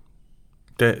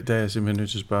 Der er jeg simpelthen nødt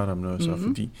til at spørge dig om noget, så,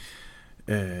 fordi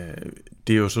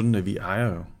det er jo sådan, at vi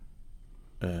ejer jo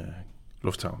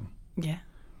lufthavnen. Ja.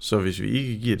 Så hvis vi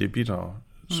ikke giver det bidrag,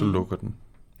 så lukker den.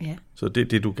 Ja. Så det er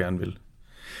det, du gerne vil.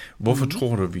 Hvorfor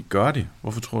tror du, vi gør det?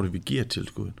 Hvorfor tror du, vi giver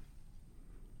tilskud?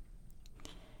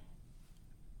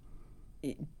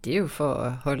 Det er jo for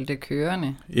at holde det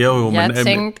kørende. Jo, jeg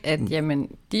tænkte, at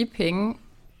jamen, de penge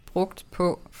brugt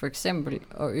på for eksempel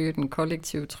at øge den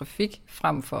kollektive trafik,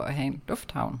 frem for at have en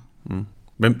lufthavn.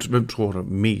 Hvem tror du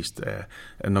mest af,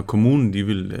 at når kommunen de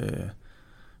vil,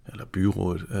 eller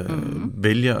byrådet,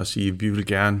 vælger at sige, at vi vil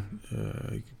gerne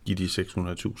give de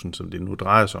 600.000, som det nu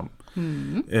drejer sig om,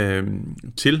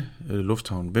 til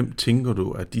lufthavnen, hvem tænker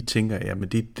du, at de tænker, at jamen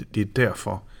det er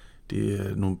derfor, det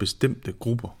er nogle bestemte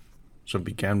grupper, som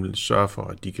vi gerne vil sørge for,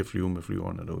 at de kan flyve med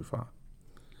flyverne derudfra?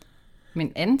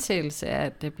 Min antagelse er,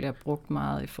 at det bliver brugt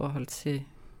meget i forhold til,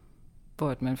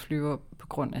 hvor man flyver på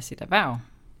grund af sit erhverv.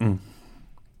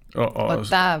 Og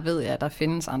der ved jeg, at der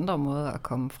findes andre måder at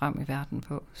komme frem i verden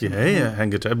på. Ja,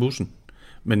 han kan tage bussen.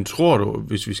 Men tror du,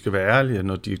 hvis vi skal være ærlige,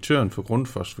 når direktøren for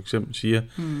Grundfos for eksempel siger,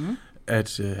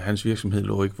 at hans virksomhed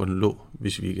lå ikke, hvor den lå,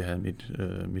 hvis vi ikke havde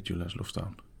Midtjyllands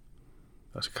Lufthavn?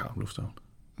 Altså Karup Lufthavn.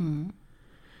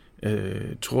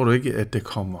 Tror du ikke, at der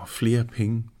kommer flere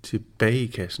penge tilbage i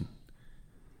kassen,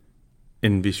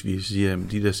 end hvis vi siger, at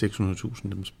de der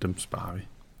 600.000, dem sparer vi?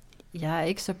 Jeg er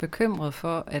ikke så bekymret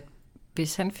for, at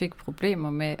hvis han fik problemer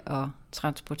med at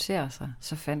transportere sig,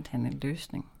 så fandt han en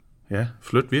løsning. Ja,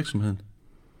 flyt virksomheden.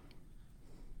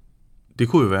 Det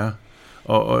kunne jo være.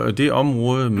 Og det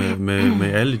område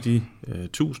med alle de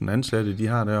 1000 ansatte, de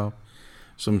har deroppe,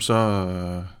 som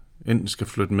så enten skal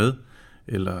flytte med,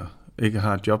 eller ikke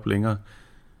har et job længere.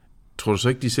 Tror du så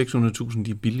ikke, de 600.000,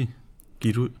 de er billige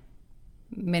givet ud?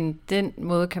 Men den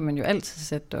måde kan man jo altid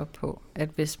sætte det op på, at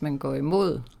hvis man går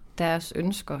imod deres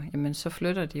ønsker, jamen så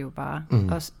flytter de jo bare.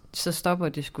 Og så stopper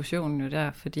diskussionen jo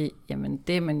der, fordi jamen,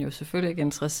 det er man jo selvfølgelig ikke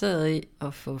interesseret i,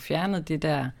 at få fjernet de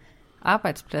der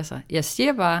arbejdspladser. Jeg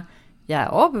siger bare, jeg er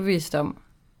overbevist om,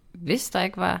 hvis der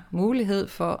ikke var mulighed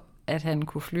for, at han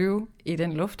kunne flyve i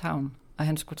den lufthavn, og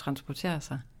han skulle transportere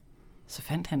sig, så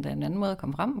fandt han da en anden måde at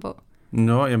komme frem på.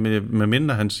 Nå, jamen, med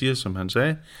mindre han siger, som han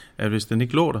sagde, at hvis den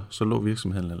ikke lå der, så lå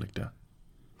virksomheden heller ikke der.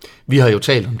 Vi har jo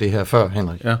talt om det her før,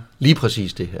 Henrik. Ja. Lige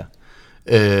præcis det her.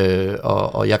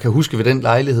 Og jeg kan huske ved den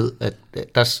lejlighed, at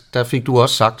der fik du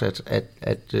også sagt,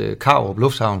 at Karup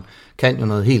Lufthavn kan jo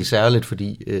noget helt særligt,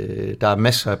 fordi der er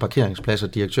masser af parkeringspladser.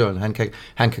 Direktøren,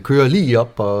 han kan køre lige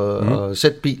op og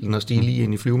sætte bilen og stige lige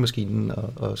ind i flyvemaskinen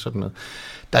og sådan noget.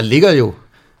 Der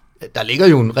ligger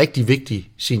jo en rigtig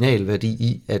vigtig signalværdi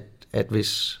i, at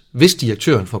hvis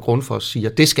direktøren for Grundfos siger,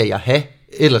 det skal jeg have,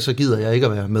 ellers så gider jeg ikke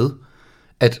at være med,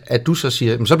 at du så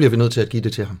siger, så bliver vi nødt til at give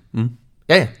det til ham.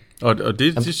 Ja. Og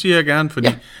det siger jeg gerne,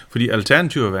 fordi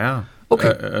alternativet er værre.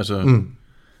 Okay.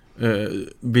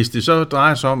 Hvis det så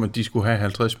drejer sig om, at de skulle have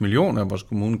 50 millioner af vores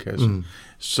kommunekasse,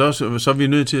 så er vi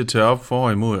nødt til at tage op for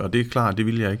og imod, og det er klart, det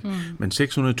vil jeg ikke. Men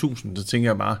 600.000, så tænker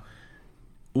jeg bare,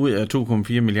 ud af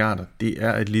 2,4 milliarder, det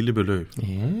er et lille beløb.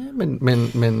 Ja,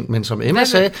 men som Emma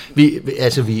sagde, vi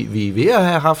er ved at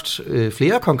have haft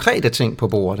flere konkrete ting på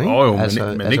bordet.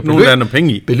 Ikke? Men ikke nogen, der er noget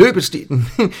penge i. Beløbet stiger.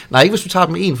 Nej, ikke hvis du tager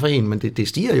dem en for en, men det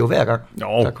stiger jo hver gang,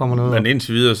 der kommer noget. Men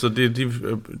indtil videre, så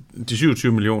de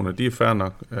 27 millioner, de er fair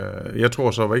nok. Jeg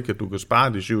tror så ikke, at du kan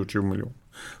spare de 27 millioner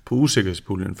på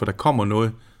usikkerhedspuljen, for der kommer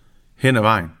noget hen ad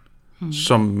vejen,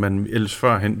 som man ellers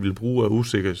førhen ville bruge af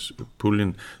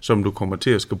usikkerhedspuljen, som du kommer til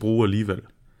at skal bruge alligevel.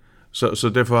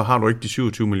 Så derfor har du ikke de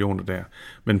 27 millioner der.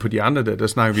 Men på de andre der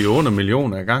snakker vi under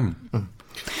millioner af gangen.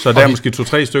 Så der er måske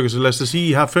 2-3 stykker, så lad os da sige, at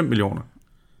I har 5 millioner.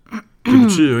 Det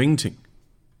betyder jo ingenting.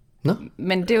 No.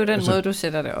 Men det er jo den måde, du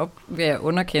sætter det op ved at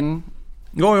underkende,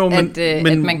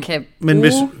 at man kan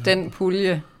bruge den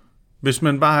pulje. Hvis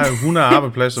man bare har 100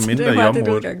 arbejdspladser mindre i området. Det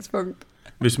er udgangspunkt.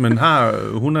 Hvis man har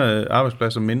 100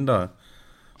 arbejdspladser mindre,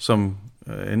 som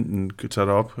enten tager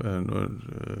det op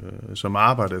som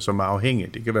arbejder, som er afhængige,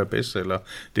 det kan være bedst, eller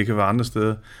det kan være andre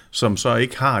steder, som så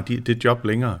ikke har det job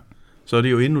længere, så er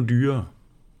det jo endnu dyrere.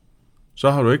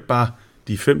 Så har du ikke bare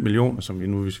de 5 millioner, som vi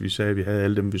nu, hvis vi sagde, at vi havde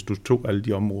alle dem, hvis du tog alle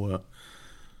de områder,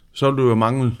 så vil du jo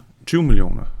mangle 20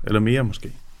 millioner, eller mere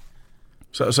måske.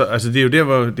 Så altså, det er jo der,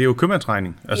 hvor det er jo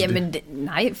købmandsregning. Altså, jamen,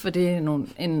 nej, for det er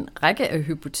en række af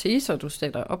hypoteser, du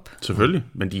stiller op. Selvfølgelig,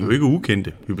 men de er jo ikke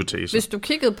ukendte hypoteser. Hvis du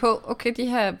kiggede på, okay, de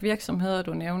her virksomheder,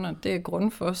 du nævner, det er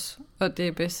Grundfos, og det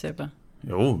er bestseller.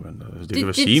 Jo, men det kan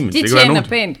være Siemens. De det tjener kan være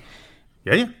pænt.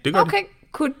 Ja, det gør det. Okay,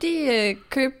 kunne de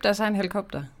købe deres egen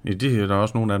helikopter? Ja, det er der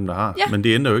også nogle af dem, der har. Ja. Men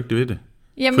det ændrer jo ikke det ved det.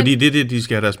 Jamen, fordi det er det, de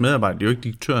skal have deres medarbejdere. Det er jo ikke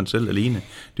direktøren selv alene.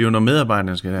 Det er jo, når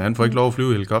medarbejderne skal have. Han får ikke lov at flyve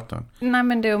i helikopteren. Nej,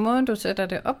 men det er jo måden, du sætter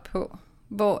det op på.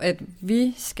 Hvor at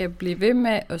vi skal blive ved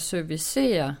med at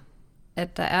servicere,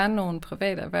 at der er nogle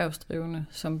private erhvervsdrivende,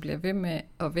 som bliver ved med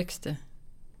at vækste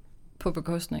på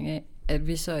bekostning af, at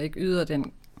vi så ikke yder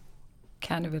den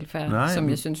kernevelfærd, som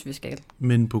jeg synes, vi skal.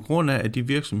 Men på grund af, at de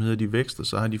virksomheder, de vækster,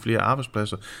 så har de flere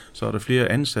arbejdspladser, så er der flere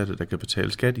ansatte, der kan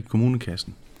betale skat i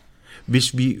kommunekassen.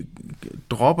 Hvis vi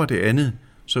dropper det andet,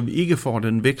 så vi ikke får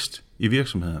den vækst i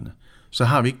virksomhederne, så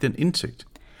har vi ikke den indtægt.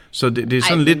 Så det er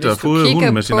sådan lidt at fodre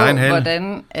hunden med sin egen hale.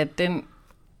 Hvordan at den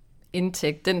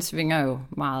indtægt, den svinger jo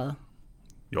meget.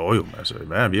 Jo, altså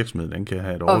hver virksomhed, den kan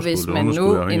have et overskud. Og hvis man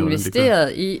nu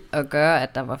investerede i at gøre,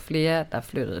 at der var flere, der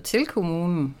flyttede til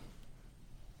kommunen,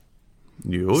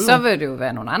 så vil det jo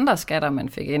være nogle andre skatter, man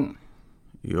fik ind.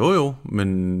 Jo,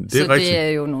 men det er så rigtigt. Så det er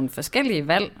jo nogle forskellige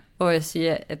valg, hvor jeg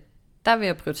siger, at der vil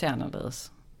jeg prioritere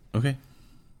anderledes. Okay,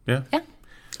 ja.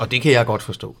 Og det kan jeg godt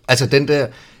forstå. Altså den der,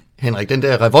 Henrik, den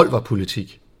der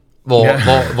revolverpolitik,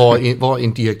 hvor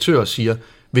en direktør siger,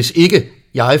 hvis ikke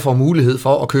jeg får mulighed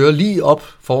for at køre lige op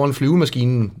foran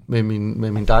flyvemaskinen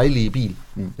med min dejlige bil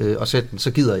og sætte den,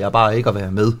 så gider jeg bare ikke at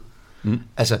være med.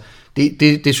 Altså,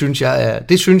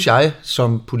 det synes jeg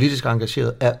som politisk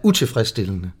engageret er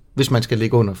utilfredsstillende, hvis man skal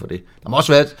ligge under for det. Der må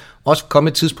også komme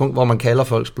et tidspunkt, hvor man kalder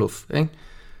folks bluff, ikke?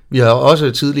 Vi har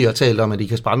også tidligere talt om, at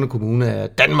Ikast-Brande Kommune er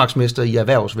Danmarksmester i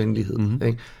erhvervsvenlighed.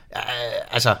 Ikke?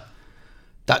 Altså,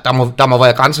 der må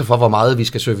være grænser for, hvor meget vi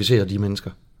skal servicere de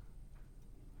mennesker.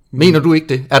 Mener du ikke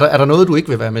det? Er der noget, du ikke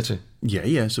vil være med til?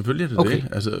 Ja, selvfølgelig er det okay. Det.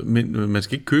 Altså, men man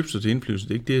skal ikke købe sig til indflydelse,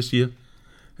 det er ikke det, jeg siger.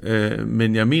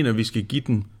 Men jeg mener, vi skal give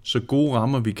den så gode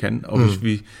rammer, vi kan. Og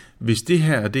hvis det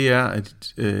her det er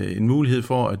en mulighed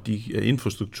for, at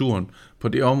infrastrukturen på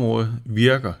det område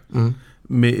virker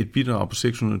med et bidrag på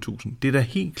 600.000, det er da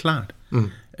helt klart,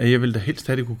 at jeg vil da helst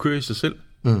have, det kunne køre i sig selv.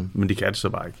 Men det kan det så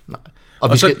bare ikke. Nej.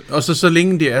 Og så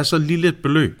længe det er så lille et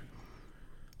beløb,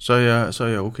 så er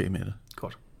jeg okay med det.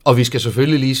 Godt. Og vi skal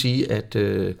selvfølgelig lige sige, at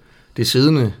det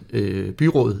siddende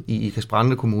byråd i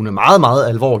Ikast-Brande Kommune meget, meget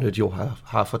alvorligt jo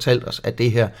har fortalt os, at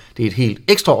det her det er et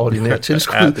helt ekstraordinært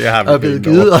tilskud, der er blevet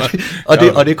givet,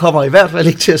 og det kommer i hvert fald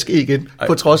ikke til at ske igen,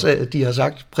 på trods af, at de har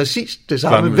sagt præcis det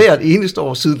samme hvert eneste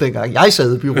år siden dengang jeg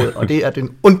sad i byrådet, og det er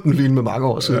den onden lyn med mange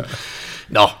år siden.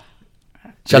 Nå,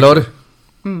 Charlotte,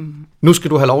 nu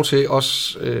skal du have lov til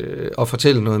også at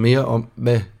fortælle noget mere om,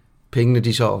 hvad pengene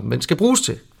de så skal bruges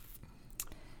til.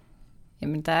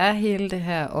 Jamen, der er hele det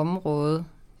her område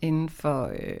inden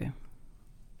for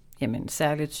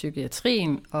særligt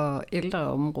psykiatrien og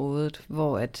ældreområdet,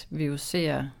 hvor at vi jo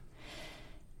ser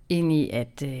ind i,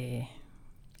 at jeg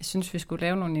synes, vi skulle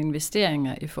lave nogle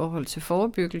investeringer i forhold til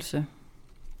forebyggelse.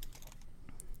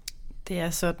 Det er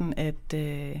sådan, at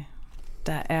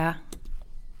der er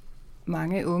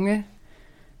mange unge,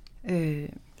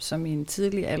 som i en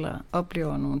tidlig alder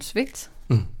oplever nogle svigt,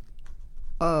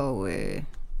 og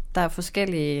der er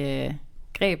forskellige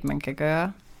greb, man kan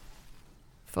gøre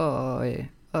for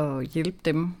at hjælpe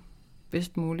dem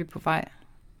bedst muligt på vej.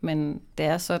 Men det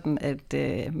er sådan, at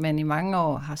man i mange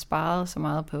år har sparet så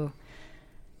meget på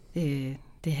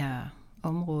det her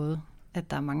område,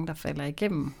 at der er mange, der falder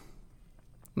igennem.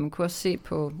 Man kunne også se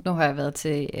på, nu har jeg været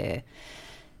til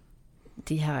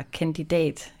de her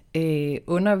kandidat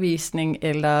undervisning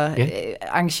eller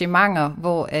arrangementer,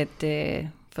 hvor at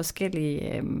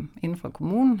forskellige inden for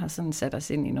kommunen har sådan sat os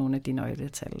ind i nogle af de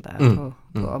nøgletal, der er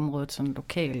på området sådan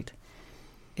lokalt,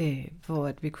 hvor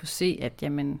at vi kunne se, at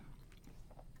jamen,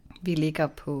 vi ligger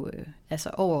på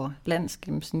over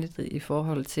landsgennemsnittet i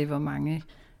forhold til, hvor mange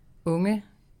unge,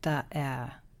 der er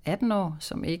 18 år,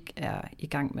 som ikke er i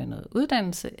gang med noget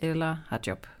uddannelse eller har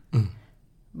job.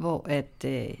 Hvor at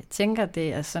jeg tænker,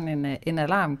 det er sådan en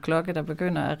alarmklokke, der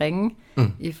begynder at ringe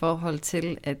i forhold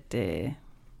til, at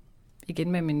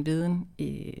igen med min viden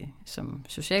som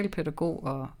socialpædagog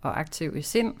og aktiv i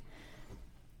sind,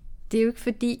 det er jo ikke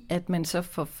fordi, at man så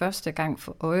for første gang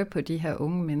får øje på de her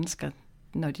unge mennesker,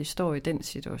 når de står i den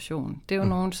situation. Det er jo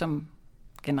nogen, som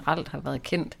generelt har været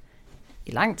kendt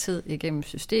i lang tid igennem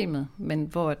systemet, men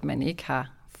hvor at man ikke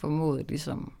har formået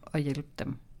ligesom at hjælpe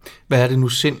dem. Hvad er det nu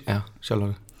SIND er,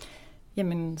 Charlotte?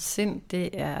 Jamen SIND, det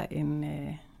er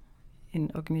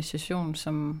en organisation,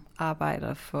 som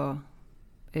arbejder for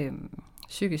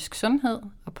psykisk sundhed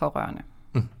og pårørende.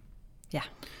 Ja.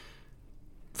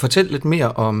 Fortæl lidt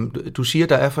mere om, du siger,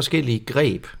 der er forskellige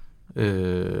greb,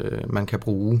 man kan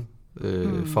bruge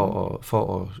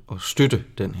for at støtte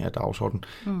den her dagsorden.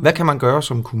 Hvad kan man gøre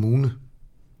som kommune?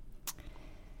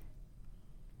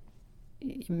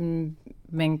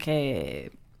 Man kan...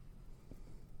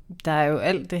 Der er jo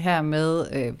alt det her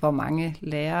med, hvor mange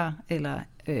lærere eller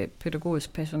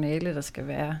pædagogisk personale, der skal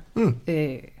være.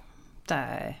 Der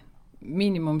er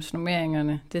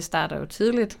minimumsnormeringerne, det starter jo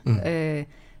tidligt.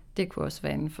 Det kunne også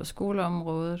være inden for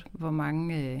skoleområdet, hvor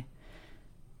mange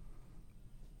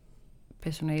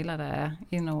personaler, der er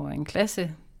ind over en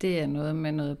klasse. Det er noget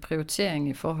med noget prioritering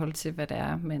i forhold til, hvad det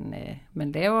er,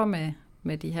 man laver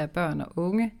med de her børn og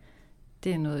unge.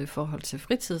 Det er noget i forhold til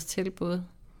fritidstilbud,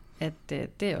 at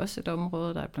det er også et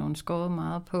område, der er blevet skåret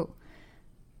meget på.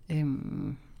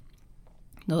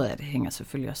 Noget af det hænger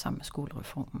selvfølgelig også sammen med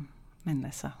skolereformen. Men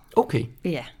altså, okay.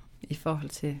 Ja, i forhold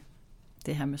til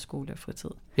det her med skole og fritid.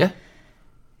 Ja.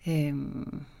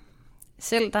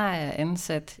 Selv der er jeg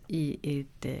ansat i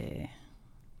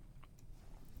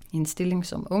en stilling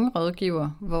som unge rådgiver,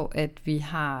 hvor at vi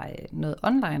har noget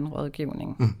online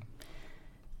rådgivning.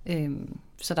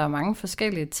 Så der er mange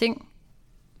forskellige ting.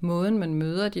 Måden man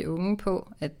møder de unge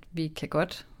på, at vi kan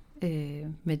godt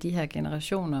med de her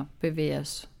generationer bevæge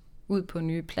os ud på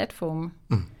nye platforme,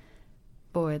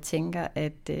 hvor jeg tænker,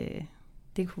 at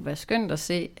det kunne være skønt at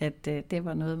se, at det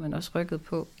var noget, man også rykkede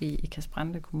på i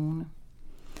Ikast-Brande Kommune.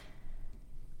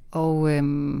 Og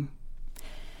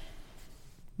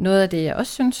noget af det, jeg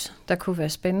også synes, der kunne være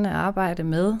spændende at arbejde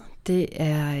med, det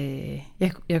er,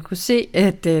 jeg kunne se,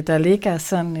 at der ligger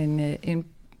sådan en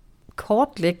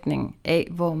kortlægning af,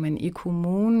 hvor man i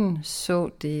kommunen så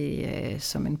det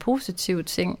som en positiv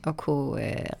ting at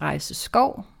kunne rejse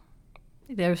skov.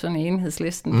 Det er jo sådan en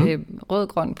enhedslisten, det er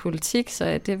rød-grøn politik,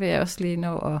 så det vil jeg også lige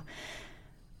nå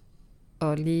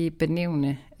at lige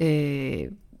benævne.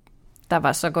 Der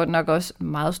var så godt nok også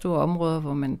meget store områder,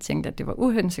 hvor man tænkte, at det var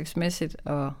uhensigtsmæssigt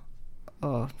at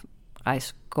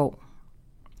rejse skov.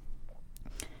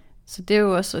 Så det er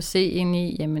jo også at se ind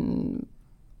i, jamen,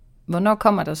 hvornår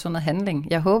kommer der sådan noget handling?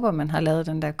 Jeg håber, man har lavet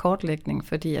den der kortlægning,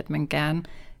 fordi at man gerne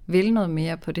vil noget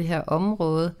mere på det her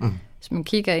område. Hvis man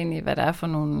kigger ind i, hvad der er for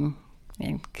nogle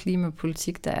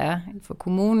klimapolitik, der er for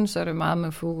kommunen, så er det meget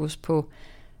med fokus på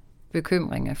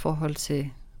bekymringer i forhold til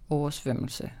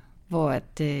oversvømmelse. Hvor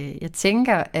at, jeg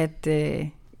tænker, at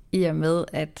i og med,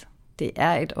 at det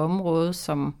er et område,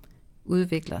 som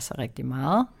udvikler sig rigtig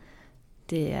meget,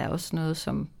 det er også noget,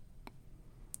 som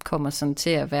kommer sådan til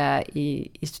at være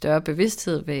i større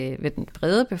bevidsthed ved den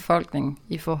brede befolkning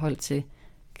i forhold til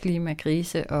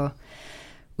klimakrise og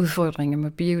udfordringer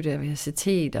med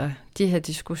biodiversitet og de her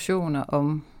diskussioner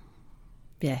om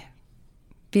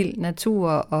vild natur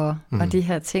og de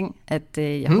her ting. At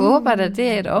jeg håber, at det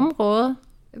er et område,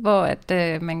 hvor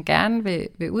at man gerne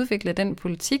vil udvikle den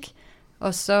politik,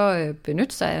 og så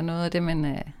benytte sig af noget af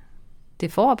det,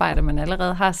 det forarbejde, man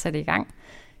allerede har sat i gang,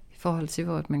 i forhold til,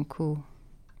 hvor man kunne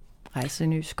rejse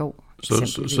ny skov.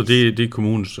 Så det er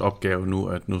kommunens opgave nu,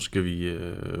 at nu skal vi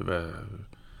være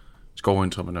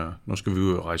skoventreprenør. Nu skal vi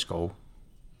ud og rejse skov.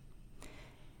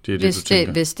 Det er det, du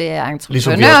tænker. Hvis det er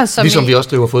entreprenør, ligesom vi også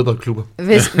driver fodboldklubber.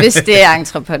 Hvis det er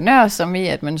entreprenør, som i,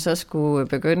 at man så skulle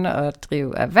begynde at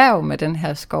drive erhverv med den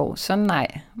her skov, så nej.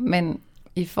 Men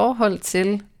i forhold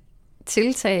til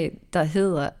tiltag, der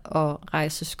hedder at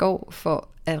rejse skov for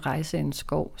at rejse en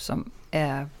skov, som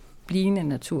er blivende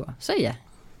natur, så ja,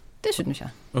 det synes jeg.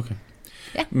 Okay.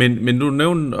 Ja. Men du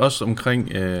nævnte også omkring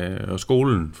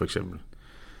skolen, for eksempel.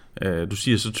 Du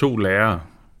siger så 2 lærere,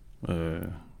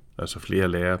 altså flere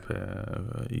lærere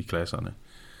i klasserne.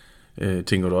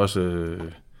 Tænker du også,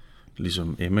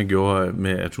 ligesom Emma gjorde,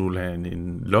 med at du vil have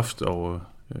en loft over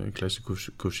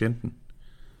klassekvotienten?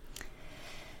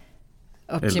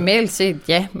 Optimalt set,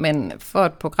 ja, men for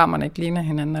at programmerne ikke ligner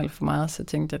hinanden alt for meget, så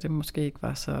tænkte jeg, at det måske ikke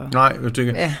var så... Nej, jeg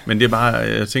tænker, men det er bare,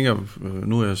 jeg tænker,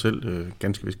 nu er jeg selv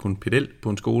ganske vist kun pedel på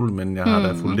en skole, men jeg har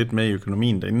da fulgt lidt med i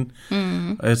økonomien derinde,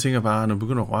 og jeg tænker bare, når vi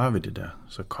begynder at røre ved det der,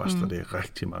 så koster det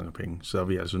rigtig mange penge. Så er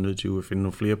vi altså nødt til at finde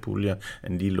nogle flere puljer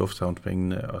end lige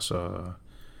lufthavnspengene, og så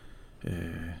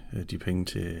de penge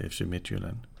til FC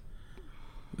Midtjylland.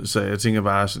 Så jeg tænker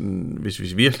bare, sådan, hvis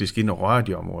vi virkelig skal ind og røre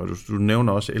de områder, du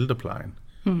nævner også ældreplejen,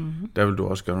 der vil du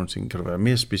også gøre nogle ting. Kan du være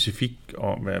mere specifik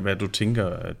om, hvad du tænker,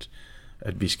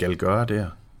 at vi skal gøre der?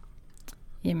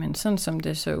 Jamen, sådan som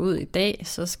det ser ud i dag,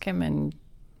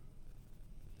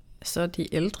 så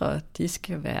de ældre, de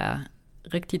skal være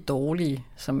rigtig dårlige,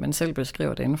 som man selv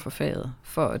beskriver det inden for faget,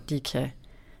 for at de kan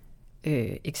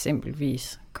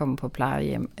eksempelvis komme på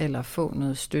plejehjem, eller få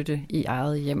noget støtte i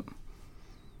eget hjem.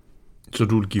 Så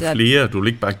du vil give flere, du vil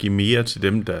ikke bare give mere til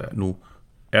dem, der nu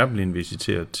er blevet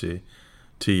visiteret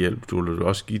til hjælp, du vil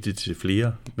også give det til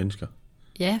flere mennesker?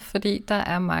 Ja, fordi der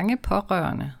er mange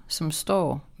pårørende, som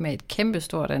står med et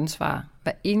kæmpestort ansvar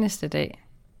hver eneste dag.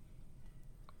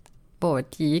 hvor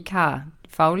de ikke har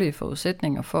faglige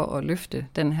forudsætninger for at løfte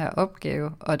den her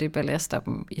opgave, og det belaster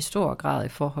dem i stor grad i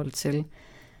forhold til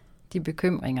de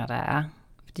bekymringer, der er,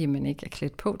 fordi man ikke er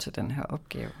klædt på til den her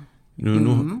opgave.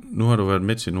 Nu har du været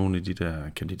med til nogle af de der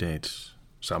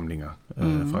kandidatsamlinger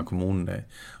fra kommunen af,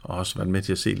 og også været med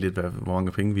til at se lidt, hvor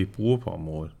mange penge vi bruger på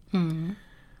området.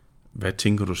 Hvad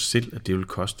tænker du selv, at det vil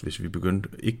koste, hvis vi begyndte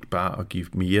ikke bare at give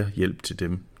mere hjælp til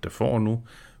dem, der får nu,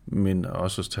 men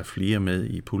også at tage flere med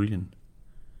i puljen?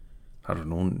 Har du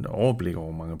nogen overblik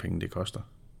over, hvor mange penge det koster?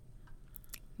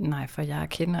 Nej, for jeg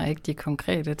kender ikke de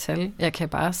konkrete tal. Jeg kan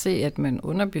bare se, at man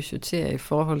underbudgeterer i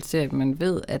forhold til, at man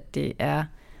ved, at det er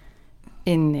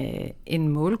en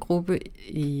målgruppe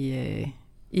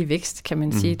i vækst, kan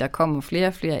man sige. Der kommer flere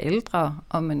og flere ældre,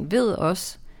 og man ved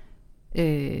også,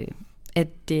 at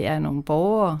det er nogle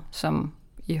borgere, som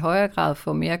i højere grad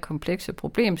får mere komplekse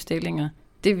problemstillinger.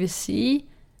 Det vil sige,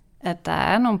 at der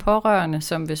er nogle pårørende,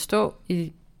 som vil stå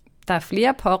i... Der er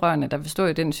flere pårørende, der vil stå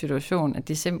i den situation, at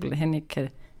de simpelthen ikke kan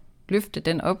løfte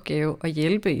den opgave og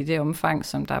hjælpe i det omfang,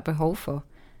 som der er behov for.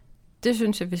 Det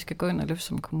synes jeg, vi skal gå ind og løfte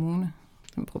som kommune,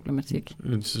 den problematik.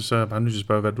 Så er jeg bare nødt til at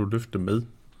spørge, hvad du løfter med?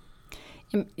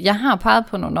 Jamen, jeg har peget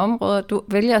på nogle områder. Du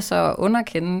vælger så at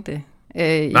underkende det.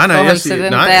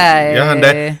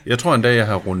 Jeg tror endda, jeg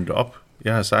har rundet op.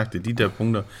 Jeg har sagt, at de der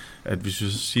punkter, at hvis du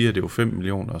siger, at det er jo 5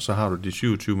 millioner, så har du de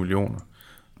 27 millioner,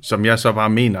 som jeg så bare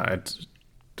mener, at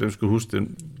du skal huske,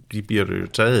 de bliver det jo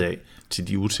taget af til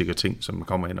de usikre ting, som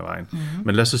kommer ind ad vejen.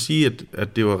 Men lad os så sige,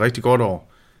 at det var et rigtig godt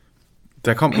år.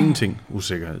 Der kom ingenting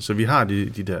usikkerhed, så vi har de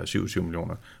der 27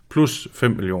 millioner, plus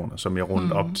 5 millioner, som jeg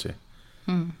rundet op til.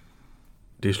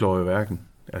 Det slår jo hverken.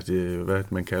 Altså, det er hvad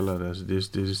man kalder det. Altså,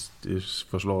 det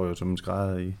forslår jo som en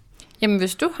skrædder i. Jamen,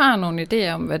 hvis du har nogle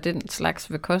idéer om, hvad den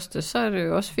slags vil koste, så er det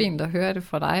jo også fint at høre det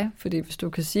fra dig. Fordi hvis du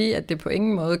kan sige, at det på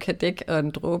ingen måde kan dække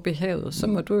en dråbe i havet, så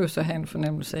må du jo så have en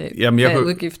fornemmelse af, hvad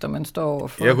udgifter man står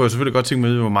overfor. Jeg kunne selvfølgelig godt tænke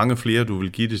mig, hvor mange flere du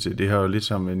vil give det til. Det her jo lidt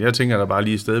sammen. Men jeg tænker, at der bare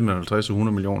lige i stedet med 50 og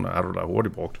 100 millioner, er du da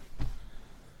hurtigt brugt.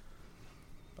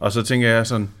 Og så tænker jeg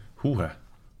sådan,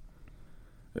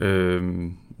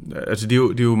 altså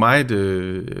det er jo meget,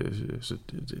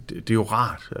 det er jo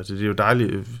rart. Altså det er jo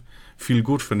dejligt, feel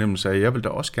good fornemmelse af, jeg vil da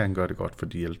også gerne gøre det godt for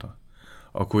de ældre.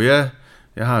 Og kunne jeg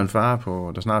har en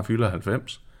far der snart fylder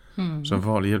 90, som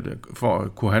får hjælp.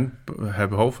 Kunne han have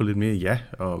behov for lidt mere? Ja.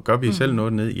 Og gør vi selv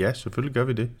noget ned? Ja, selvfølgelig gør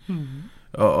vi det.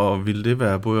 Og ville det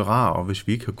være både rar, og hvis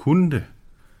vi ikke har kunnet det,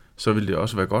 så ville det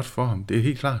også være godt for ham. Det er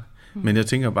helt klart. Men jeg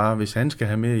tænker bare, hvis han skal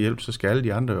have mere hjælp, så skal alle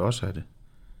de andre jo også have det.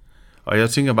 Og jeg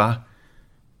tænker bare,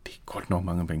 det er godt nok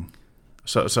mange penge.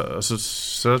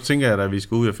 Så tænker jeg da, at vi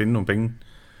skal ud og finde nogle penge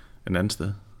et andet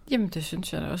sted. Jamen, det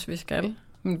synes jeg da også, vi skal.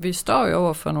 Men vi står jo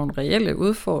over for nogle reelle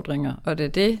udfordringer, og det er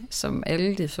det, som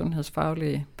alle de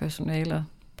sundhedsfaglige personaler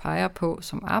peger på,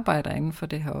 som arbejder inden for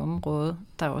det her område.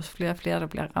 Der er også flere og flere, der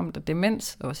bliver ramt af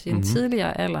demens, også i en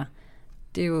tidligere alder.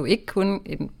 Det er jo ikke kun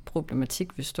en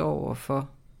problematik, vi står over for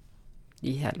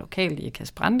i her lokalt i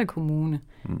Ikast-Brande Kommune.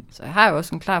 Så jeg har jo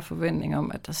også en klar forventning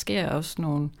om, at der sker også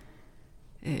nogle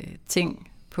ting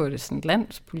på det sådan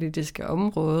landspolitiske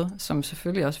område, som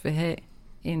selvfølgelig også vil have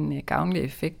en gavnlig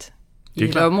effekt i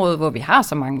et område, hvor vi har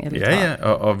så mange ældre. Ja,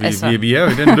 og vi er jo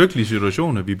i den lykkelige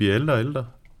situation, at vi bliver ældre og ældre.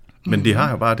 Men det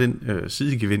har jo bare den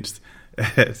sidegevinst,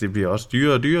 at det bliver også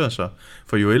dyrere og dyrere. Så.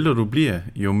 For jo ældre du bliver,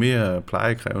 jo mere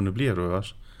plejekrævende bliver du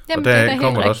også. Jamen, og der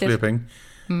kommer der også flere penge.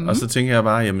 Og så tænker jeg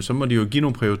bare, jamen så må de jo give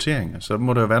nogle prioriteringer. Så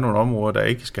må der jo være nogle områder, der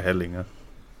ikke skal have længere.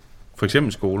 For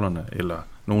eksempel skolerne, eller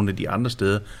nogle af de andre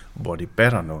steder, hvor det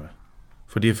batter noget.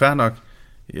 For det er fair nok.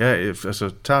 Ja,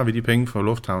 altså tager vi de penge fra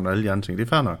lufthavnen og alle de andre ting, det er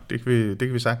fair nok. Det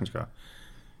kan vi sagtens gøre.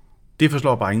 Det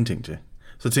forslår bare ingenting til.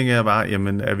 Så tænker jeg bare,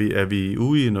 jamen er vi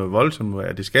ude i noget voldsomt?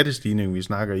 Er det skattestigning, vi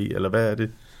snakker i, eller hvad er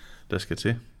det, der skal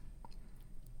til?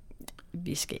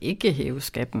 Vi skal ikke hæve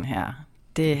skatten her.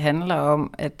 Det handler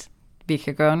om, at vi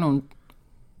kan gøre nogle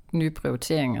nye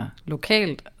prioriteringer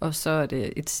lokalt, og så er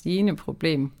det et stigende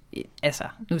problem. Altså,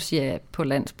 nu siger jeg på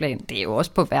landsplan, det er jo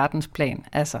også på verdensplan.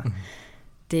 Altså,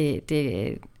 det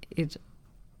er en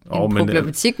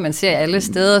problematik, man ser alle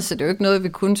steder, så det er jo ikke noget, vi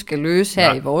kun skal løse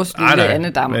her i vores lille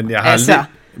andedam. Men jeg har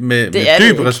med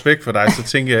dyb respekt for dig, så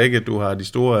tænker jeg ikke, at du har de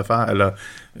store erfaringer eller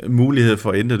muligheder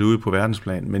for at ændre det ude på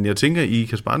verdensplan. Men jeg tænker, i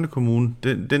Ikast-Brande Kommune,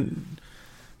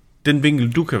 den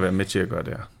vinkel, du kan være med til at gøre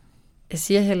der. Jeg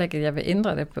siger heller ikke, at jeg vil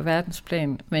ændre det på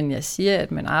verdensplan, men jeg siger,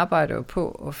 at man arbejder jo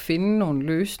på at finde nogle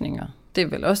løsninger. Det er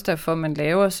vel også derfor, man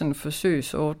laver sådan en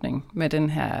forsøgsordning med den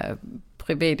her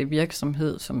private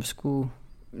virksomhed, som skulle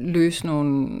løse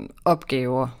nogle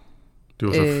opgaver. Det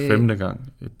var så 5.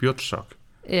 gang. Bjørtsok.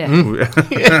 Ja.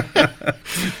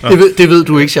 Det ved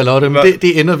du ikke, Charlotte, men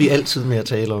det ender vi altid med at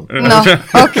tale om. Nå,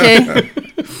 okay.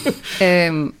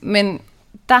 Men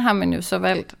der har man jo så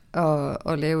valgt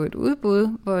at lave et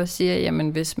udbud, hvor jeg siger, jamen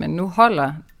hvis man nu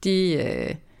holder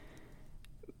de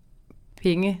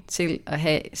penge til at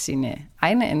have sine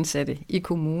egne ansatte i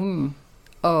kommunen,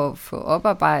 og få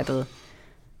oparbejdet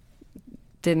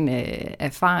den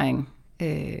erfaring,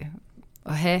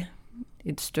 og have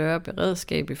et større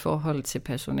beredskab i forhold til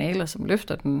personaler, som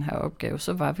løfter den her opgave,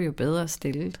 så var vi jo bedre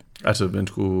stillet. Altså, man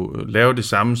skulle lave det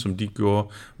samme, som de gjorde,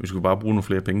 vi skulle bare bruge nogle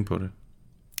flere penge på det.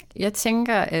 Jeg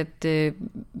tænker, at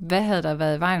hvad havde der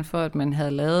været i vejen for, at man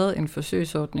havde lavet en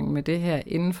forsøgsordning med det her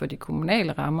inden for de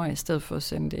kommunale rammer, i stedet for at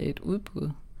sende det et udbud?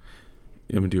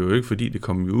 Jamen, det er jo ikke, fordi det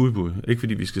kom i udbud. Ikke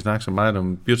fordi vi skal snakke så meget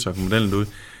om Birtsak-modellen derude.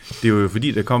 Det er jo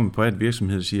fordi, der kom på et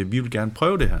virksomhed, der siger, at vi vil gerne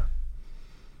prøve det her.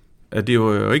 At det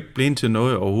var jo ikke blevet til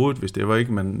noget overhovedet, hvis det var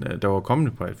ikke, der var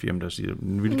kommet på et firma, der siger, at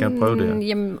vi vil gerne prøve det her.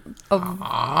 Jamen,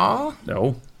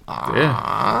 Jo,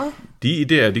 de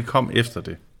idéer, de kom efter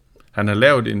det. Han har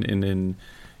lavet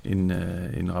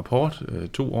en rapport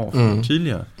 2 år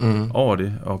tidligere over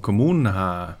det, og kommunen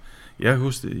har, jeg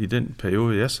husker i den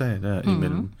periode, jeg sagde der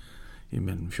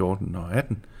imellem 14 og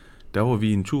 18, der var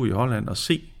vi en tur i Holland og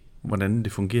se, hvordan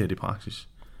det fungerer i praksis.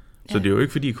 Så det er jo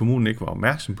ikke, fordi kommunen ikke var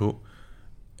opmærksom på,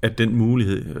 at den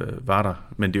mulighed var der.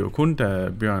 Men det er jo kun, da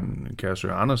Bjørn Kjærsø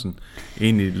Andersen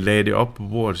egentlig lagde det op på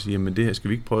bordet og siger, men det her skal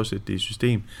vi ikke prøve at sætte det i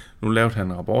system. Nu lavede han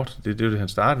en rapport, det er det, han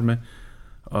startede med.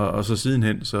 Og så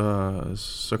sidenhen,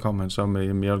 så kom han så med,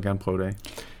 jamen jeg vil gerne prøve det af.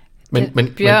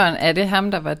 Men Bjørn, er det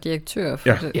ham, der var direktør for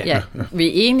det? Ja. Vi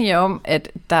er enige om,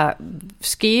 at der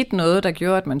skete noget, der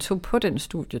gjorde, at man tog på den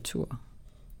studietur.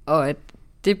 Og at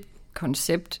det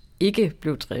koncept ikke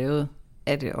blev drevet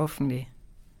af det offentlige.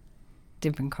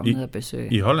 Det man kom ned og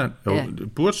besøge. I Holland? Jo,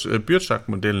 ja.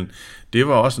 Birtsak-modellen, det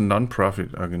var også en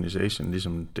non-profit organisation,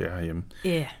 ligesom det er herhjemme.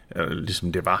 Ja.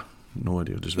 Ligesom det var. Nu er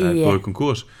det jo desværre gået i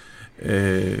konkurs.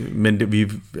 Men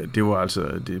det var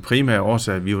altså det primære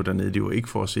årsag, at vi var dernede. Det var ikke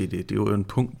for at se det. Det var jo en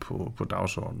punkt på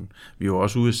dagsordenen. Vi var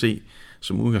også ude at se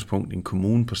som udgangspunkt en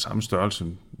kommune på samme størrelse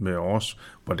med os,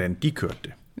 hvordan de kørte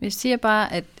det. Jeg siger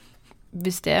bare, at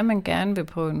hvis det er, at man gerne vil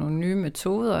prøve nogle nye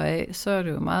metoder af, så er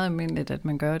det jo meget almindeligt, at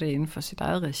man gør det inden for sit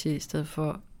eget regi, i stedet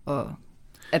for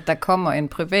at der kommer en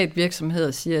privat virksomhed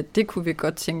og siger, at det kunne vi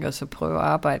godt tænke os at prøve at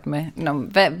arbejde med.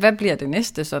 Hvad bliver det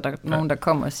næste, så der er nogen, der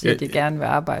kommer og siger, at de gerne vil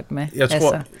arbejde med?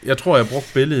 Jeg tror, jeg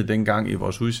brugte billedet dengang i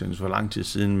vores udsendelse for lang tid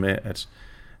siden med,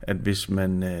 at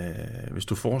hvis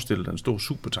du forestiller dig en stor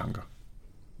supertanker,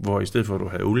 hvor i stedet for at du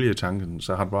havde olie i tanken,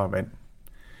 så har du bare vand.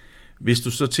 Hvis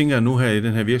du så tænker nu her i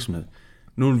den her virksomhed,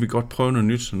 nu vil vi godt prøve noget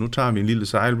nyt, så nu tager vi en lille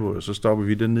sejlbåd, og så stopper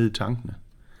vi den ned i tankene.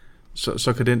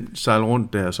 Så kan den sejle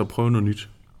rundt der, og så prøve noget nyt.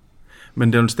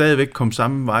 Men den vil stadigvæk komme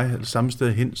samme vej, eller samme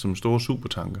sted hen som store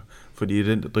supertanker, fordi det er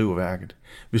den, der driver værket.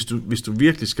 Hvis du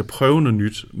virkelig skal prøve noget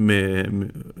nyt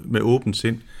med åbent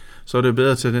sind, så er det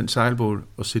bedre at tage den sejlbåd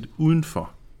og sætte uden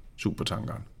for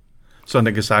supertankeren. Så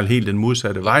den kan sejle helt den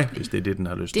modsatte vej, hvis det er det, den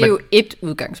har lyst til. Det er jo et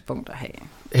udgangspunkt at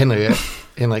have.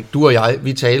 Henrik, du og jeg,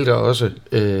 vi talte også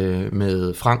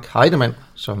med Frank Heidemann,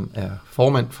 som er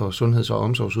formand for Sundheds- og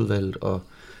Omsorgsudvalget, og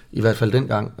i hvert fald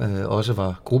dengang også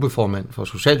var gruppeformand for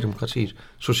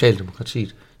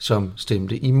Socialdemokratiet, som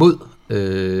stemte imod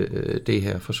det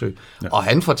her forsøg. Ja. Og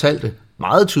han fortalte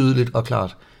meget tydeligt og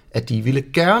klart, at de ville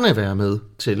gerne være med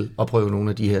til at prøve nogle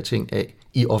af de her ting af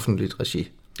i offentligt regi.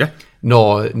 Ja.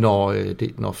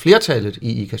 Når flertallet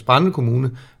i Ikast-Brande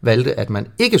Kommune valgte, at man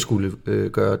ikke skulle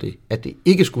gøre det, at det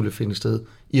ikke skulle finde sted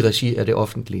i regi af det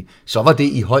offentlige, så var det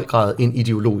i høj grad en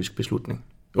ideologisk beslutning.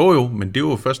 Jo, men det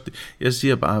var først, jeg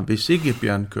siger bare, hvis ikke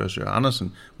Bjørn Kjærsø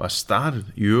Andersen var startet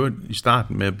i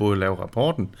starten med at både lave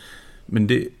rapporten, men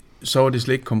så var det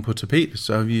slet ikke kommet på tapetet,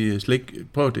 så har vi slet ikke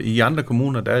prøvet det. I andre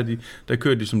kommuner, der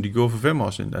kører de, som de gjorde for 5 år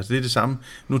siden. Altså det er det samme.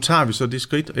 Nu tager vi så det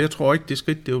skridt, og jeg tror ikke, det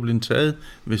skridt, det var blevet taget,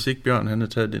 hvis ikke Bjørn han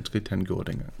havde taget den skridt, han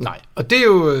gjorde dengang. Nej, og det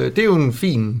er jo en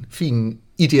fin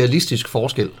idealistisk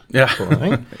forskel. Ja, på,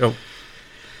 ikke? Jo.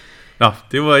 Nå,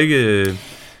 det var ikke...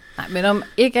 Nej, men om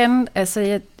ikke andet,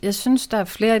 altså jeg synes, der er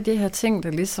flere af de her ting,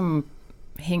 der ligesom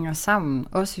hænger sammen,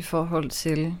 også i forhold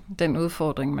til den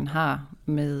udfordring, man har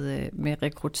med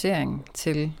rekruttering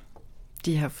til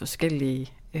de her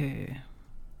forskellige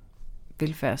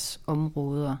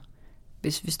velfærdsområder.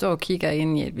 Hvis vi står og kigger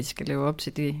ind i, at vi skal leve op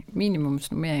til de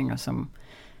minimumsnormeringer, som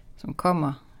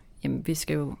kommer, jamen vi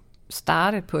skal jo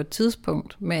starte på et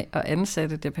tidspunkt med at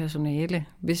ansætte det personale.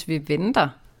 Hvis vi venter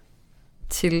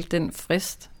til den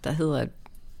frist, der hedder,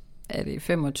 at det er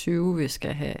 25, vi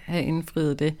skal have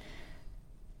indfriet det,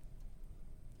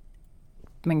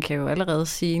 man kan jo allerede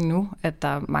sige nu, at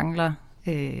der mangler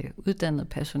uddannet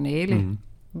personale.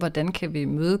 Hvordan kan vi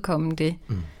imødekomme det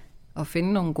og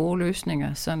finde nogle gode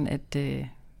løsninger, sådan at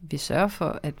vi sørger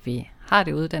for, at vi har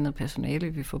det uddannede personale,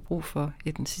 vi får brug for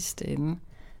i den sidste ende.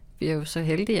 Vi er jo så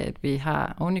heldige, at vi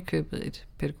har ovenikøbet et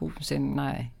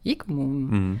pædagogseminar i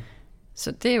kommunen.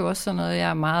 Så det er jo også sådan noget, jeg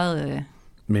er meget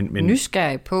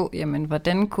nysgerrig på. Jamen,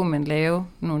 hvordan kunne man lave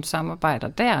nogle samarbejder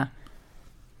der,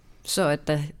 så at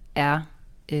der er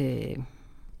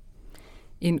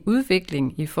en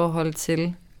udvikling i forhold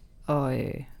til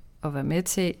at være med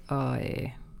til at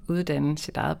uddanne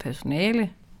sit eget personale,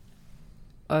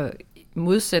 og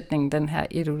modsætningen den her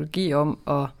ideologi om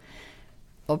at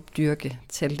opdyrke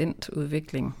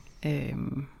talentudvikling.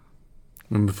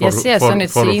 Men får du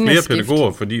flere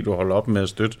pædagoger, fordi du holder op med at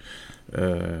støtte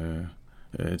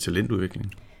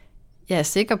talentudvikling? Jeg er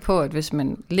sikker på, at hvis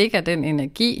man lægger den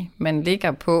energi, man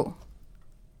lægger på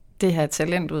det her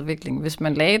talentudvikling, hvis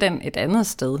man lagde den et andet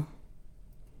sted,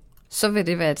 så vil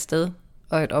det være et sted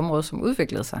og et område, som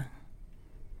udviklede sig.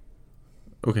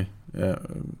 Okay. Ja.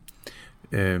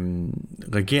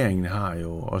 Regeringen har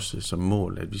jo også som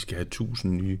mål, at vi skal have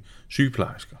 1000 nye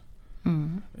sygeplejersker.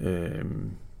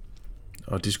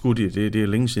 Og det er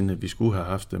længe siden, at vi skulle have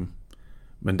haft dem.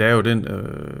 Men der er jo den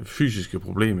fysiske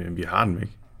problem, at vi har dem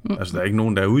ikke. Altså, der er ikke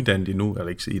nogen, der er uddannet endnu, eller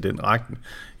ikke i den rækken,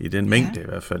 i den mængde i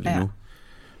hvert fald endnu.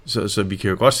 Så vi kan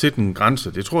jo godt sætte en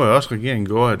grænse. Det tror jeg også, regeringen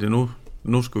gjorde, at det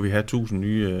nu skulle vi have 1000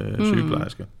 nye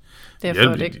sygeplejersker.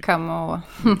 Derfor det ikke kommer over.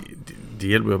 Det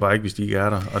hjælper jo bare ikke, hvis de ikke er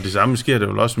der. Og det samme sker der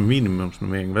jo også med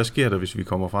minimumsnormeringen. Hvad sker der, hvis vi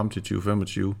kommer frem til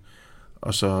 2025,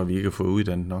 og så vi ikke har fået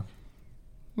uddannet nok?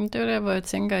 Det er der, hvor jeg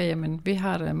tænker, jamen, vi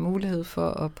har da mulighed for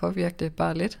at påvirke det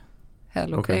bare lidt her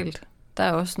lokalt. Okay. Der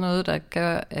er også noget, der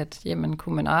gør, at jamen,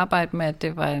 kunne man arbejde med, at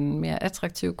det var en mere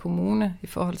attraktiv kommune i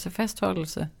forhold til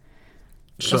fastholdelse.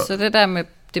 Så det der med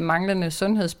det manglende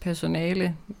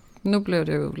sundhedspersonale, nu blev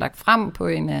det jo lagt frem på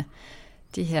en af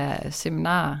de her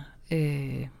seminarer,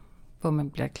 hvor man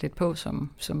bliver klædt på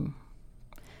som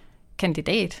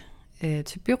kandidat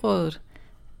til byrådet,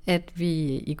 at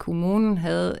vi i kommunen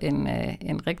havde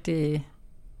en rigtig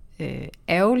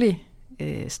ærgerlig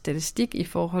statistik i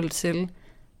forhold til,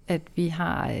 at vi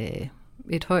har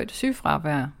et højt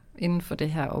sygefravær inden for det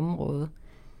her område.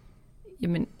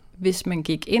 Jamen, hvis man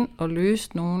gik ind og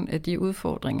løste nogle af de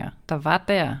udfordringer, der var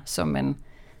der, så man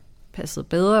passede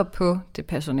bedre på det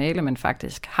personale, man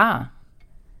faktisk har,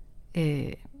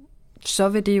 så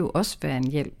vil det jo også være en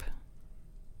hjælp.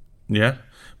 Ja,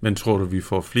 men tror du, vi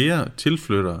får flere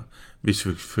tilflyttere, hvis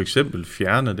vi for eksempel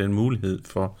fjerner den mulighed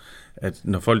for, at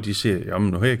når folk de ser,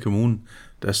 jamen nu her i kommunen,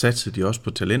 der satser de også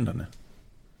på talenterne?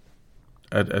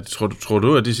 Tror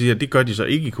du, at de siger, at det gør de så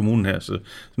ikke i kommunen her, så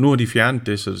nu har de fjernet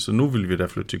det, så nu vil vi da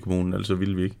flytte til kommunen, altså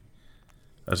vil vi ikke?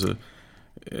 Altså,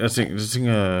 jeg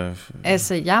tænker...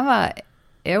 Altså, jeg var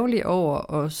ærgerlig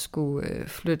over at skulle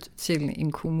flytte til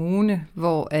en kommune,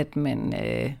 hvor at man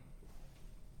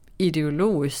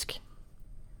ideologisk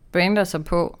brander sig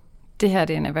på, det her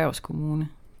det er en erhvervskommune,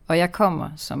 og jeg kommer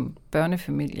som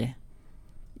børnefamilie.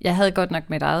 Jeg havde godt nok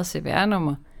mit eget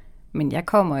CVR-nummer, men jeg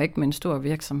kommer ikke med en stor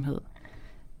virksomhed.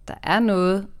 Der er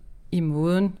noget i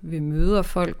måden, vi møder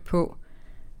folk på,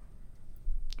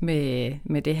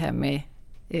 med det her med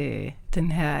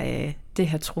det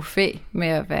her trofæ med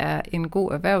at være en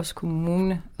god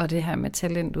erhvervskommune, og det her med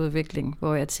talentudvikling,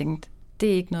 hvor jeg tænkte,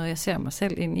 det er ikke noget, jeg ser mig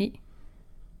selv ind i.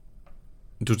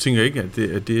 Du tænker ikke, at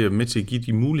det er med til at give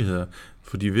de muligheder,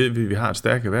 fordi vi har et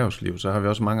stærkt erhvervsliv, så har vi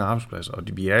også mange arbejdspladser, og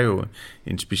vi er jo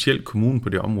en speciel kommune på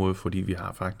det område, fordi vi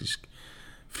har faktisk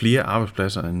flere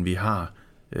arbejdspladser, end vi har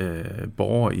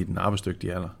borgere i den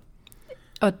arbejdsdygtige alder.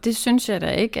 Og det synes jeg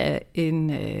da ikke er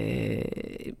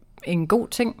en god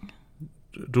ting.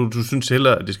 Du synes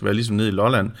hellere, at det skal være ligesom nede i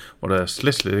Lolland, hvor der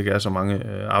slet ikke er så mange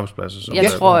arbejdspladser. Som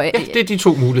det er de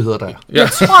to muligheder, der er. Jeg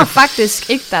tror faktisk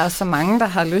ikke, der er så mange, der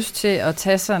har lyst til at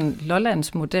tage sådan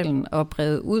Lollandsmodellen og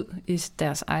brede ud i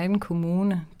deres egen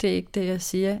kommune. Det er ikke det, jeg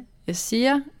siger. Jeg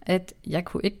siger, at jeg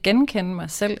kunne ikke genkende mig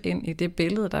selv ind i det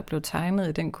billede, der blev tegnet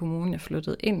i den kommune, jeg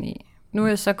flyttede ind i. Nu er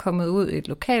jeg så kommet ud i et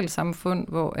lokalsamfund,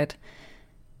 hvor at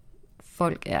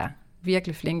folk er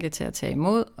virkelig flinke til at tage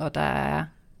imod, og der er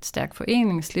et stærkt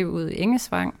foreningsliv ude i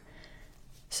Engesvang.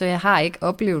 Så jeg har ikke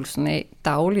oplevelsen af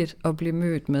dagligt at blive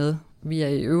mødt med, vi er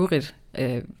i øvrigt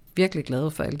virkelig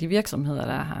glade for alle de virksomheder,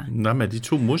 der er her. Nej, men de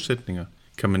to modsætninger,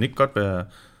 kan man ikke godt være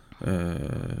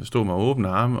stå med åbne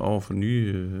arme over for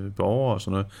nye borgere og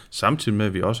sådan noget, samtidig med,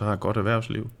 at vi også har et godt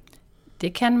erhvervsliv?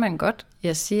 Det kan man godt.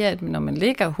 Jeg siger, at når man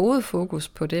lægger hovedfokus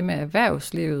på det med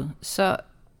erhvervslivet, så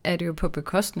er det jo på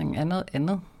bekostning af noget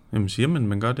andet. Jamen siger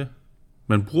man gør det?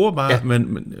 Man bruger bare... Ja,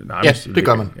 nej, det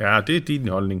gør man. Ja, det er din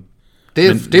holdning.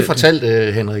 Det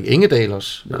fortalte Henrik Ingedal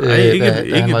også.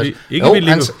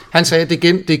 Han sagde, at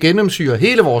det gennemsyrer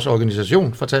hele vores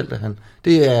organisation, fortalte han.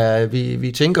 Det er,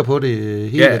 vi tænker på det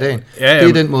hele dagen. Det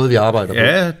er den måde, vi arbejder på.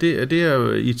 Ja, det er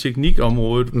jo i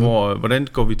teknikområdet, hvordan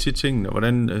går vi til tingene,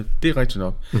 hvordan, det er rigtigt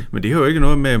nok. Men det har jo ikke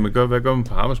noget med, hvad gør man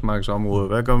på arbejdsmarkedsområdet,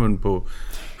 hvad gør man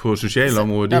på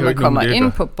socialområdet. Når man kommer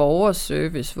ind på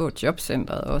borgerservice, hvor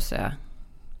jobcentret også er,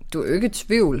 du er jo ikke i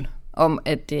tvivl om,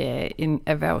 at det er en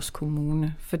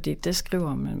erhvervskommune, fordi det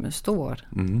skriver man med stort.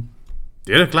 Mm-hmm.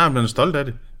 Det er da klart, at man er stolt af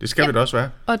det. Det skal vi da også være.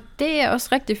 Og det er også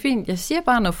rigtig fint. Jeg siger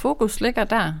bare, når fokus ligger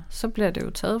der, så bliver det jo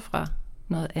taget fra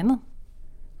noget andet.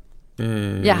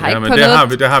 Jeg har ikke på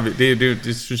noget...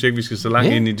 Det synes jeg ikke, vi skal så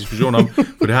langt ind i diskussion om,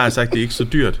 for det har jeg sagt, det er ikke så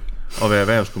dyrt at være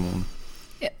erhvervskommune.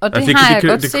 Ja, og det har jeg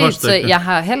godt set, så jeg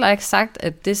har heller ikke sagt,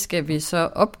 at det skal vi så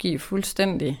opgive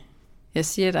fuldstændig. Jeg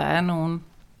siger, at der er nogle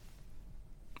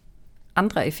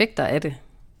andre effekter af det.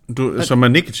 Som er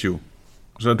negativ.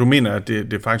 Så du mener, at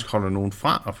det faktisk holder nogen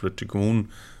fra at flytte til kommunen,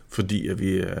 fordi at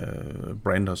vi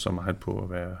brander så meget på at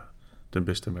være den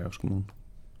bedste erhvervskommune?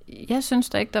 Jeg synes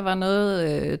da ikke, der var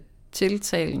noget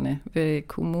tiltalende ved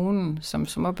kommunen som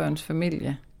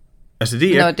småbørnsfamilie. Altså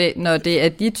når det er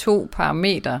de 2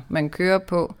 parametre, man kører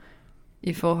på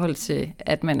i forhold til,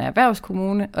 at man er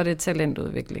erhvervskommune, og det er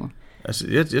talentudvikling. Altså,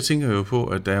 jeg tænker jo på,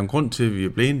 at der er en grund til, at vi er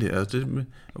blevet det. Altså, det med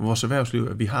vores erhvervsliv,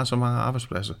 at vi har så mange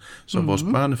arbejdspladser, så vores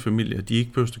børnefamilier, de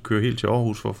ikke behøver at køre helt til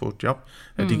Aarhus for at få et job,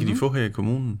 at det kan de få her i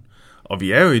kommunen. Og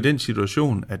vi er jo i den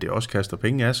situation, at det også kaster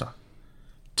penge af sig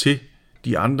til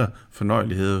de andre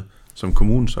fornøjeligheder, som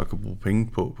kommunen så kan bruge penge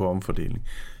på omfordeling.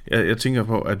 Jeg tænker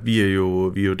på, at vi er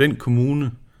jo den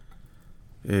kommune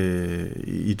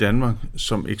i Danmark,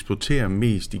 som eksporterer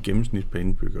mest i gennemsnit per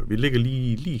indbygger. Vi ligger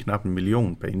lige knap 1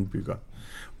 million per indbygger,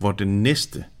 hvor den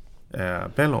næste er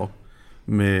Ballerup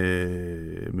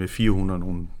med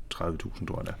 430.000,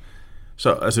 tror jeg der.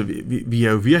 Så altså, vi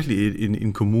er jo virkelig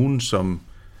en kommune,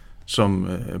 som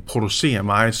producerer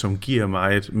meget, som giver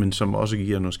meget, men som også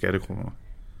giver nogle skattekroner.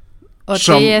 Og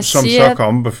som så kan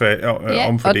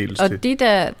omfordeles til. Og de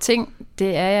der ting,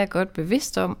 det er jeg godt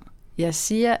bevidst om. Jeg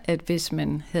siger, at hvis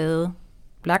man havde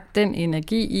lagt den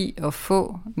energi i at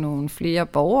få nogle flere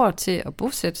borgere til at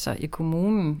bosætte sig i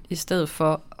kommunen, i stedet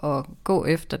for at gå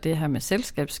efter det her med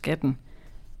selskabsskatten,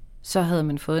 så havde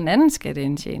man fået en anden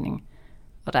skatteindtjening.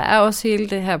 Og der er også hele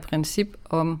det her princip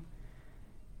om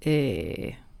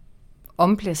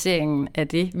omplaceringen af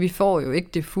det. Vi får jo ikke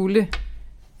det fulde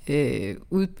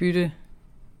udbytte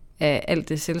af alt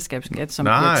det selskabsskat, som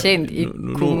bliver tjent i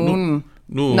kommunen,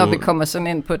 når vi kommer sådan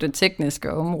ind på det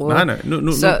tekniske område.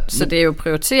 Så det er jo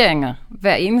prioriteringer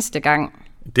hver eneste gang.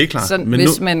 Det er klart. Så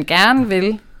hvis man gerne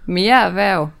vil mere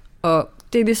erhverv, og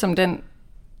det er ligesom den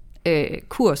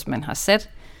kurs, man har sat,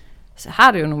 så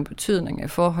har det jo nogle betydninger i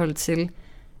forhold til,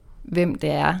 hvem det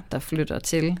er, der flytter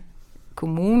til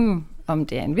kommunen, om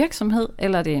det er en virksomhed,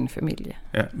 eller det er en familie.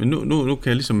 Ja, men nu kan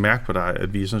jeg ligesom mærke på dig,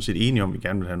 at vi er sådan set enige om, at vi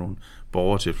gerne vil have nogle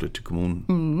borgere til at flytte til kommunen.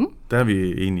 Mm-hmm. Der er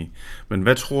vi enige. Men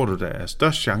hvad tror du, der er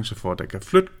størst chance for, at der kan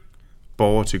flytte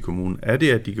borgere til kommunen? Er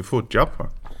det, at de kan få et job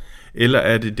her? Eller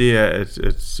er det, at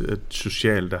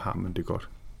socialt, der har man det godt?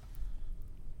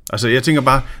 Altså, jeg tænker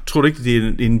bare, tror du ikke, det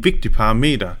er en vigtig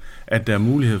parameter, at der er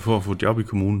mulighed for at få et job i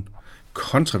kommunen?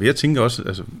 Kontra, jeg tænker også,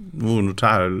 altså, nu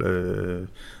tager jeg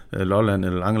Lolland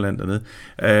eller Langeland dernede.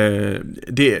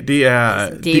 Det er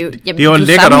jo et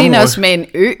lækkert område. Du også med en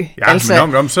ø. Ja,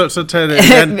 altså. Så tag det.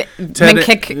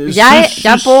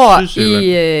 Jeg bor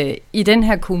i den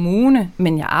her kommune,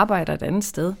 men jeg arbejder et andet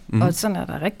sted. Og sådan er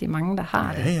der rigtig mange, der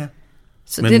har det. Ja.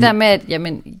 Så det der med, at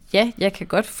jeg kan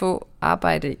godt få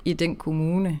arbejde i den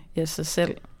kommune, jeg så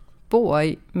selv bor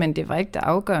i, men det var ikke det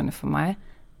afgørende for mig.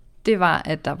 Det var,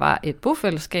 at der var et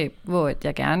bofællesskab, hvor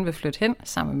jeg gerne vil flytte hen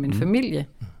sammen med min familie.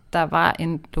 Der var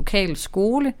en lokal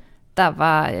skole, der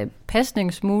var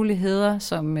pasningsmuligheder,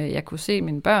 som jeg kunne se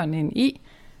mine børn ind i.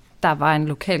 Der var en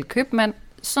lokal købmand,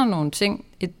 sådan nogle ting,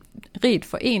 et rigt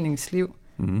foreningsliv.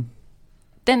 Mm.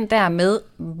 Den der med,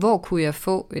 hvor kunne jeg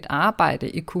få et arbejde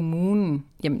i kommunen?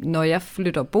 Jamen, når jeg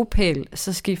flytter bopæl,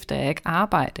 så skifter jeg ikke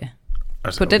arbejde.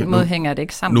 Altså, på den måde hænger det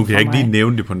ikke sammen. Nu kan jeg ikke lige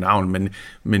nævne det på navn,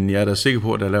 men jeg er da sikker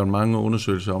på, at der er lavet mange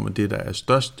undersøgelser om, at det, der er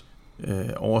størst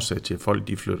årsag til, at folk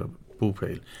de flytter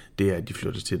bopæl, det er, at de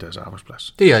flytter til deres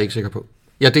arbejdsplads. Det er jeg ikke sikker på.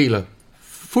 Jeg deler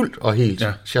fuldt og helt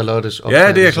Charlottes opfattelse.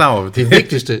 Ja, det er jeg klar over.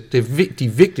 De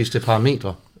vigtigste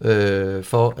parametre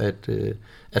for,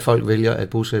 at folk vælger at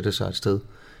bosætte sig et sted,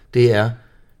 det er,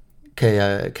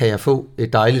 kan jeg få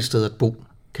et dejligt sted at bo?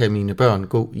 Kan mine børn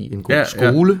gå i en god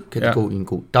skole? Kan de gå i en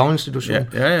god daginstitution?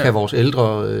 Kan vores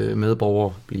ældre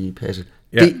medborgere blive passet?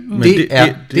 Ja,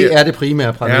 det er det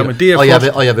primære parameter.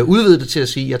 Ja, og jeg vil udvide det til at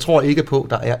sige, jeg tror ikke på,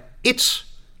 der er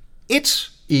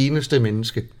et eneste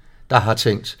menneske, der har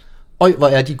tænkt, hvor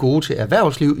er de gode til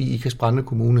erhvervsliv i Ikast Brande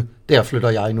Kommune, der flytter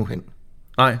jeg nu hen.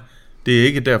 Nej, det er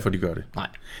ikke derfor, de gør det. Nej.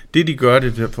 Det, de gør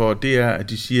det derfor, det er, at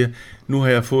de siger, nu har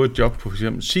jeg fået et job på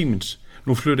f.eks. Siemens,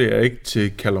 nu flytter jeg ikke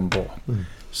til Kalundborg.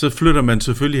 Så flytter man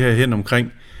selvfølgelig herhen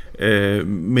omkring.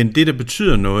 Men det, der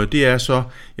betyder noget, det er så,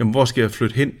 jamen, hvor skal jeg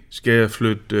flytte hen? Skal jeg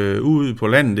flytte ud på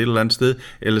landet et eller andet sted?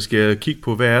 Eller skal jeg kigge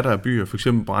på, hvad er der af byer? For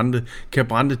eksempel Brande. Kan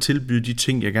Brande tilbyde de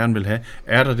ting, jeg gerne vil have?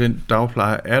 Er der den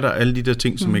dagpleje? Er der alle de der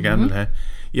ting, som jeg gerne vil have?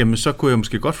 Jamen, så kunne jeg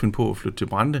måske godt finde på at flytte til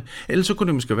Brande. Eller så kunne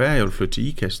det måske være, at jeg vil flytte til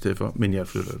Ikast stedet for, men jeg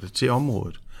flytter det til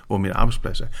området, hvor min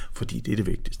arbejdsplads er, fordi det er det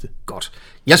vigtigste. Godt.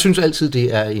 Jeg synes altid,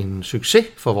 det er en succes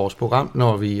for vores program,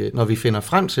 når vi finder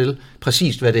frem til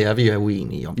præcis, hvad det er, vi er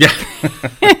uenige om. Ja.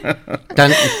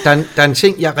 der er en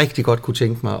ting, jeg rigtig godt kunne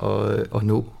tænke mig at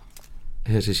nå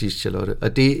her til sidst, Charlotte.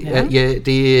 Og det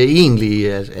er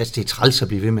egentlig, altså det er træls at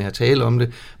blive ved med at tale om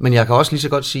det, men jeg kan også lige så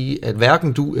godt sige, at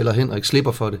hverken du eller Henrik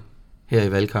slipper for det her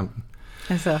i valgkampen.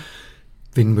 Altså.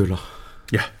 Vindmøller.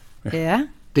 Ja.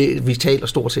 Vi taler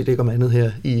stort set ikke om andet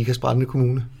her i Ikast Brande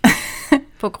Kommune.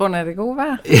 På grund af det gode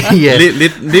vejr? Ja.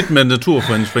 Lidt med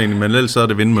Naturfredningsforeningen, men ellers så er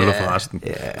det vindmøller for resten.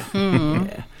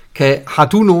 Ja. Har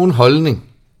du nogen holdning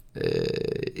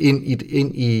ind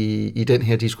i den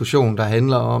her diskussion, der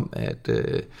handler om, at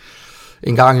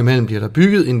en gang imellem bliver der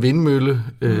bygget en vindmølle,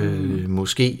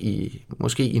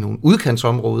 måske i nogle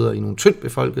udkantsområder, i nogle tyndt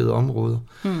befolkede områder.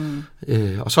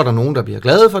 Og så er der nogen, der bliver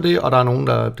glade for det, og der er nogen,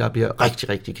 der bliver rigtig,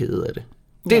 rigtig kede af det.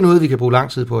 Det er noget, vi kan bruge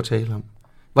lang tid på at tale om.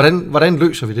 Hvordan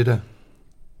løser vi det der?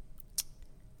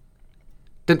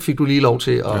 Den fik du lige lov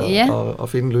til at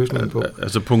finde en løsning på.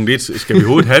 Altså punkt 1, skal vi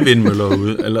overhovedet have vindmøller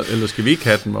ude, eller skal vi ikke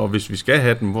have dem? Og hvis vi skal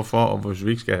have dem, hvorfor? Og hvis vi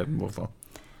ikke skal have dem, hvorfor?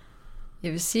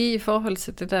 Jeg vil sige i forhold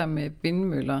til det der med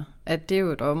vindmøller, at det er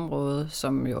jo et område,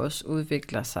 som jo også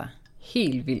udvikler sig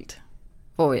helt vildt.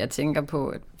 Hvor jeg tænker på,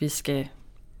 at vi skal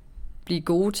blive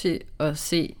gode til at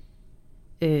se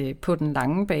på den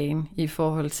lange bane i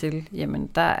forhold til, jamen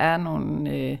der er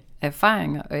nogle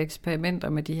erfaringer og eksperimenter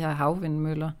med de her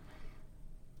havvindmøller.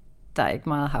 Der er ikke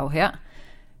meget hav her.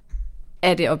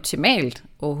 Er det optimalt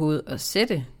overhovedet at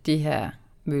sætte de her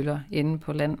møller inde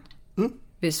på land,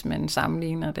 hvis man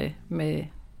sammenligner det med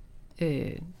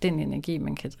den energi,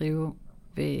 man kan drive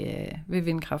ved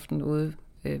vindkraften ude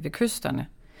ved kysterne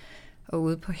og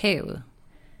ude på havet?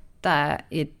 Der er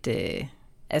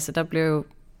der blev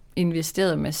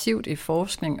investeret massivt i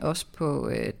forskning også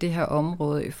på det her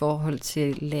område i forhold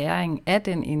til læring af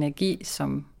den energi,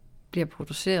 som bliver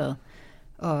produceret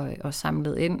og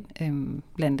samlet ind,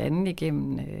 blandt andet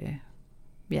igennem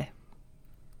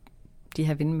de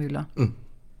her vindmøller.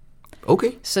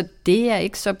 Okay. Så det er jeg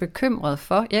ikke så bekymret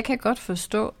for. Jeg kan godt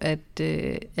forstå, at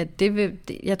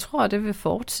jeg tror, det vil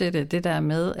fortsætte det der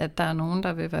med, at der er nogen,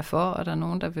 der vil være for, og der er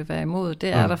nogen, der vil være imod. Det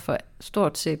er der for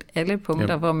stort set alle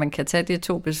punkter, hvor man kan tage de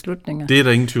to beslutninger. Det er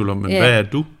der ingen tvivl om, men hvad er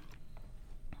du?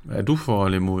 Hvad er du for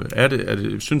eller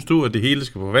imod? Synes du, at det hele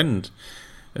skal på vandet?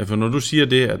 For når du siger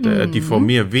det, at de får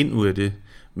mere vind ud af det,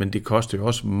 men det koster jo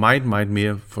også meget, meget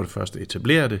mere for det første at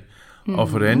etablere det, og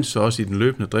for det andet så også i den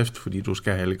løbende drift, fordi du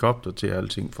skal have helikopter til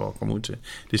alting for at komme ud til.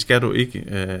 Det skal du ikke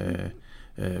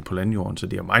på landjorden, så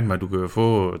det er meget, meget. Du kan jo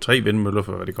få 3 vindmøller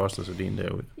for, hvad det koster så det en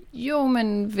derude. Jo,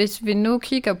 men hvis vi nu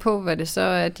kigger på, hvad det så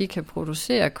er, de kan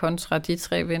producere kontra de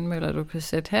 3 vindmøller, du kan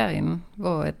sætte herinde,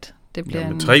 hvor at det bliver...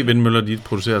 Ja, 3 vindmøller, de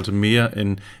producerer altså mere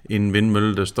end en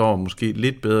vindmølle, der står måske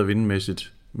lidt bedre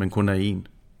vindmæssigt, men kun er 1.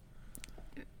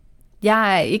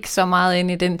 Jeg er ikke så meget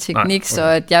inde i den teknik, så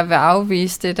at jeg vil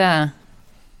afvise det der.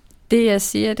 Det jeg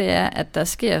siger, det er, at der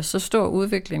sker så stor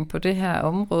udvikling på det her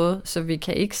område, så vi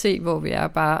kan ikke se, hvor vi er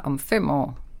bare om 5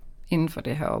 år inden for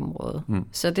det her område.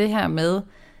 Så det her med,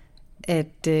 at...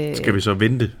 Skal vi så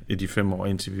vente i de 5 år,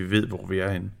 indtil vi ved, hvor vi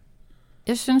er henne?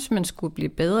 Jeg synes, man skulle blive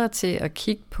bedre til at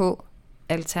kigge på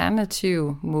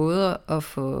alternative måder at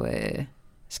få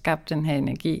skabt den her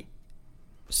energi,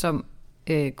 som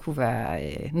kunne være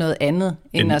noget andet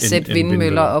end at sætte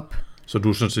vindmøller op. Så du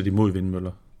er sådan set imod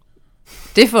vindmøller?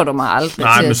 Det får du mig aldrig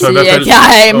til at sige, at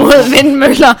jeg er imod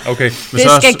vindmøller. Okay, det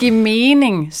skal give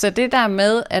mening. Så det der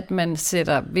med, at man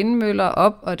sætter vindmøller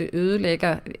op, og det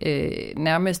ødelægger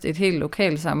nærmest et helt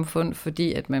lokalsamfund,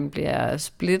 fordi at man bliver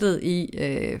splittet i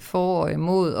for og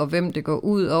imod, og hvem det går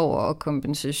ud over, og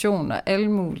kompensation og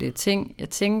alle mulige ting. Jeg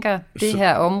tænker, det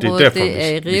her område,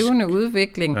 det er i rivende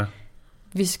udvikling. Ja.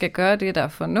 Vi skal gøre det, der er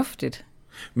fornuftigt.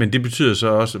 Men det betyder så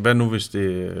også, hvad nu hvis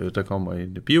der kommer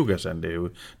en biogasanlæg ud?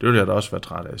 Det vil jeg da også være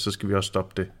træt af, så skal vi også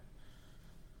stoppe det.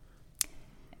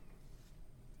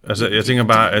 Altså, jeg tænker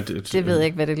bare, at... Det ved jeg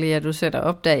ikke, hvad det lige er, du sætter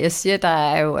op der. Jeg siger, der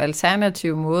er jo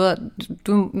alternative måder.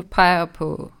 Du peger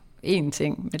på én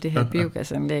ting med det her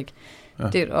biogasanlæg. Ja.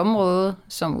 Det er et område,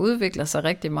 som udvikler sig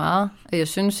rigtig meget, og jeg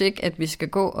synes ikke, at vi skal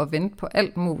gå og vente på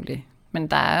alt muligt. Men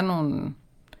der er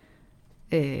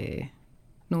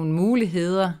nogle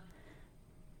muligheder,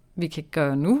 vi kan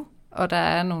gøre nu, og der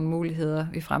er nogle muligheder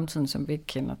i fremtiden, som vi ikke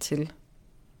kender til.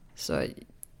 Så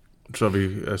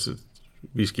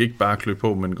vi skal ikke bare klø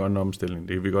på med en grøn omstilling.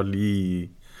 Det kan vi godt lige...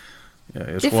 Ja,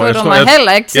 det får du mig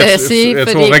heller ikke til at sige,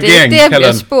 fordi det er ikke det, jeg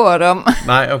bliver spurgt om.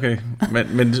 Nej, okay.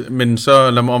 Men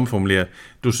så lad mig omformulere.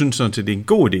 Du synes sådan set, det er en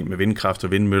god idé med vindkraft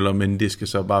og vindmøller, men det skal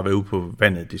så bare være ude på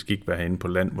vandet. Det skal ikke være herinde på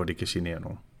land, hvor det kan genere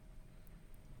nogen.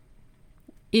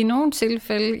 I nogle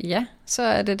tilfælde, ja, så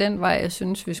er det den vej, jeg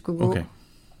synes, vi skulle gå.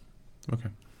 Okay.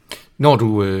 Når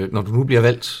du nu bliver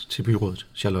valgt til byrådet,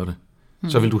 Charlotte,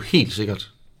 så vil du helt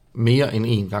sikkert mere end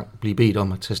en gang blive bedt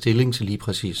om at tage stilling til lige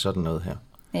præcis sådan noget her.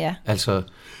 Ja. Altså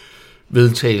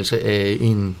vedtagelse af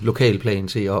en lokalplan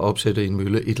til at opsætte en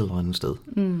mølle et eller andet sted.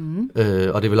 Mm.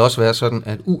 Og det vil også være sådan,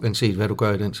 at uanset hvad du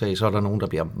gør i den sag, så er der nogen, der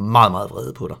bliver meget, meget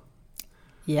vrede på dig.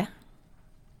 Ja.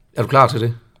 Er du klar til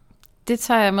det? Det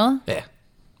tager jeg med. Ja.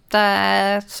 Der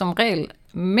er som regel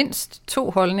mindst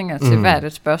 2 holdninger til hvert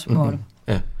et spørgsmål.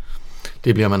 Ja,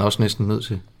 det bliver man også næsten nødt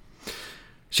til.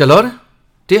 Charlotte,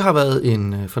 det har været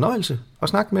en fornøjelse at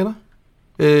snakke med dig.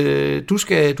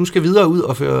 Du skal videre ud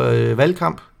og føre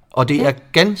valgkamp, og det er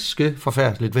ganske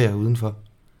forfærdeligt vejr udenfor.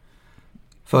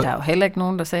 Der er jo heller ikke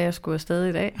nogen, der sagde, at jeg skulle afsted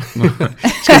i dag.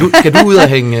 Skal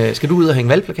du ud og hænge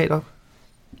valgplakat op?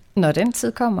 Når den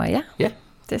tid kommer, ja. Ja.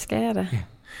 Det skal jeg da. Ja.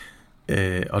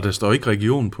 Og der står ikke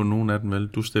region på nogen af dem, vel?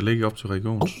 Du stiller ikke op til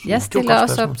regionen. Jeg stiller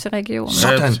også op til regionen.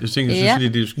 Sådan. Jeg synes lige,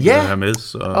 de skal have med.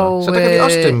 Så der kan vi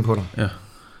også stemme på dig. Ja.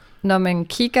 Når man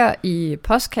kigger i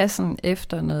postkassen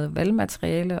efter noget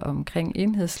valgmateriale omkring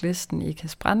Enhedslisten i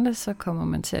Ikast Brande, så kommer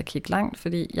man til at kigge langt,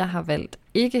 fordi jeg har valgt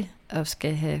ikke at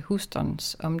skal have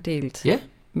husstands omdelt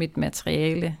mit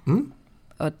materiale. Mm.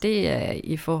 Og det er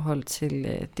i forhold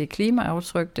til det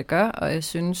klimaaftryk, det gør, og jeg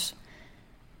synes,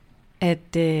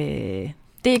 at det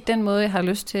er ikke den måde, jeg har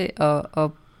lyst til at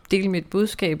dele mit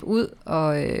budskab ud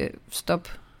og stoppe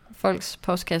folks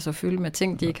postkasser fylde med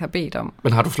ting, de ikke har bedt om.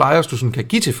 Men har du flyers, du sådan kan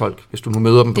give til folk, hvis du nu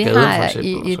møder dem på gaden, for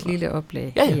eksempel? Det har jeg i et lille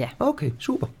oplag. Ja. Okay,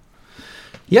 super.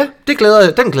 Ja,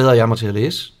 den glæder jeg mig til at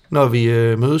læse, når vi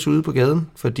mødes ude på gaden,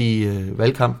 fordi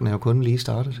valgkampen er jo kun lige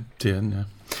startet. Det er den, ja.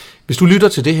 Hvis du lytter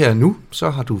til det her nu, så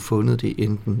har du fundet det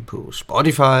enten på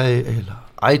Spotify,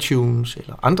 eller iTunes,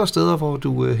 eller andre steder, hvor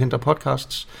du henter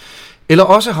podcasts. Eller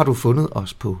også har du fundet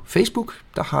os på Facebook.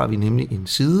 Der har vi nemlig en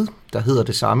side, der hedder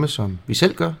det samme, som vi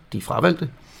selv gør, De Fravalgte.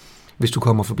 Hvis du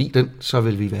kommer forbi den, så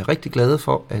vil vi være rigtig glade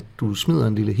for, at du smider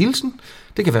en lille hilsen.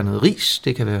 Det kan være noget ris,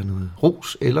 det kan være noget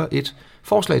ros, eller et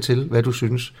forslag til, hvad du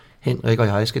synes, Henrik og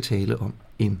jeg skal tale om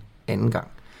en anden gang.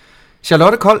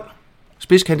 Charlotte Kold,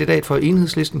 spidskandidat for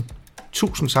Enhedslisten.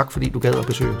 Tusind tak, fordi du gad at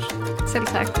besøge os. Selv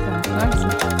tak. Det var en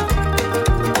fornøjelse.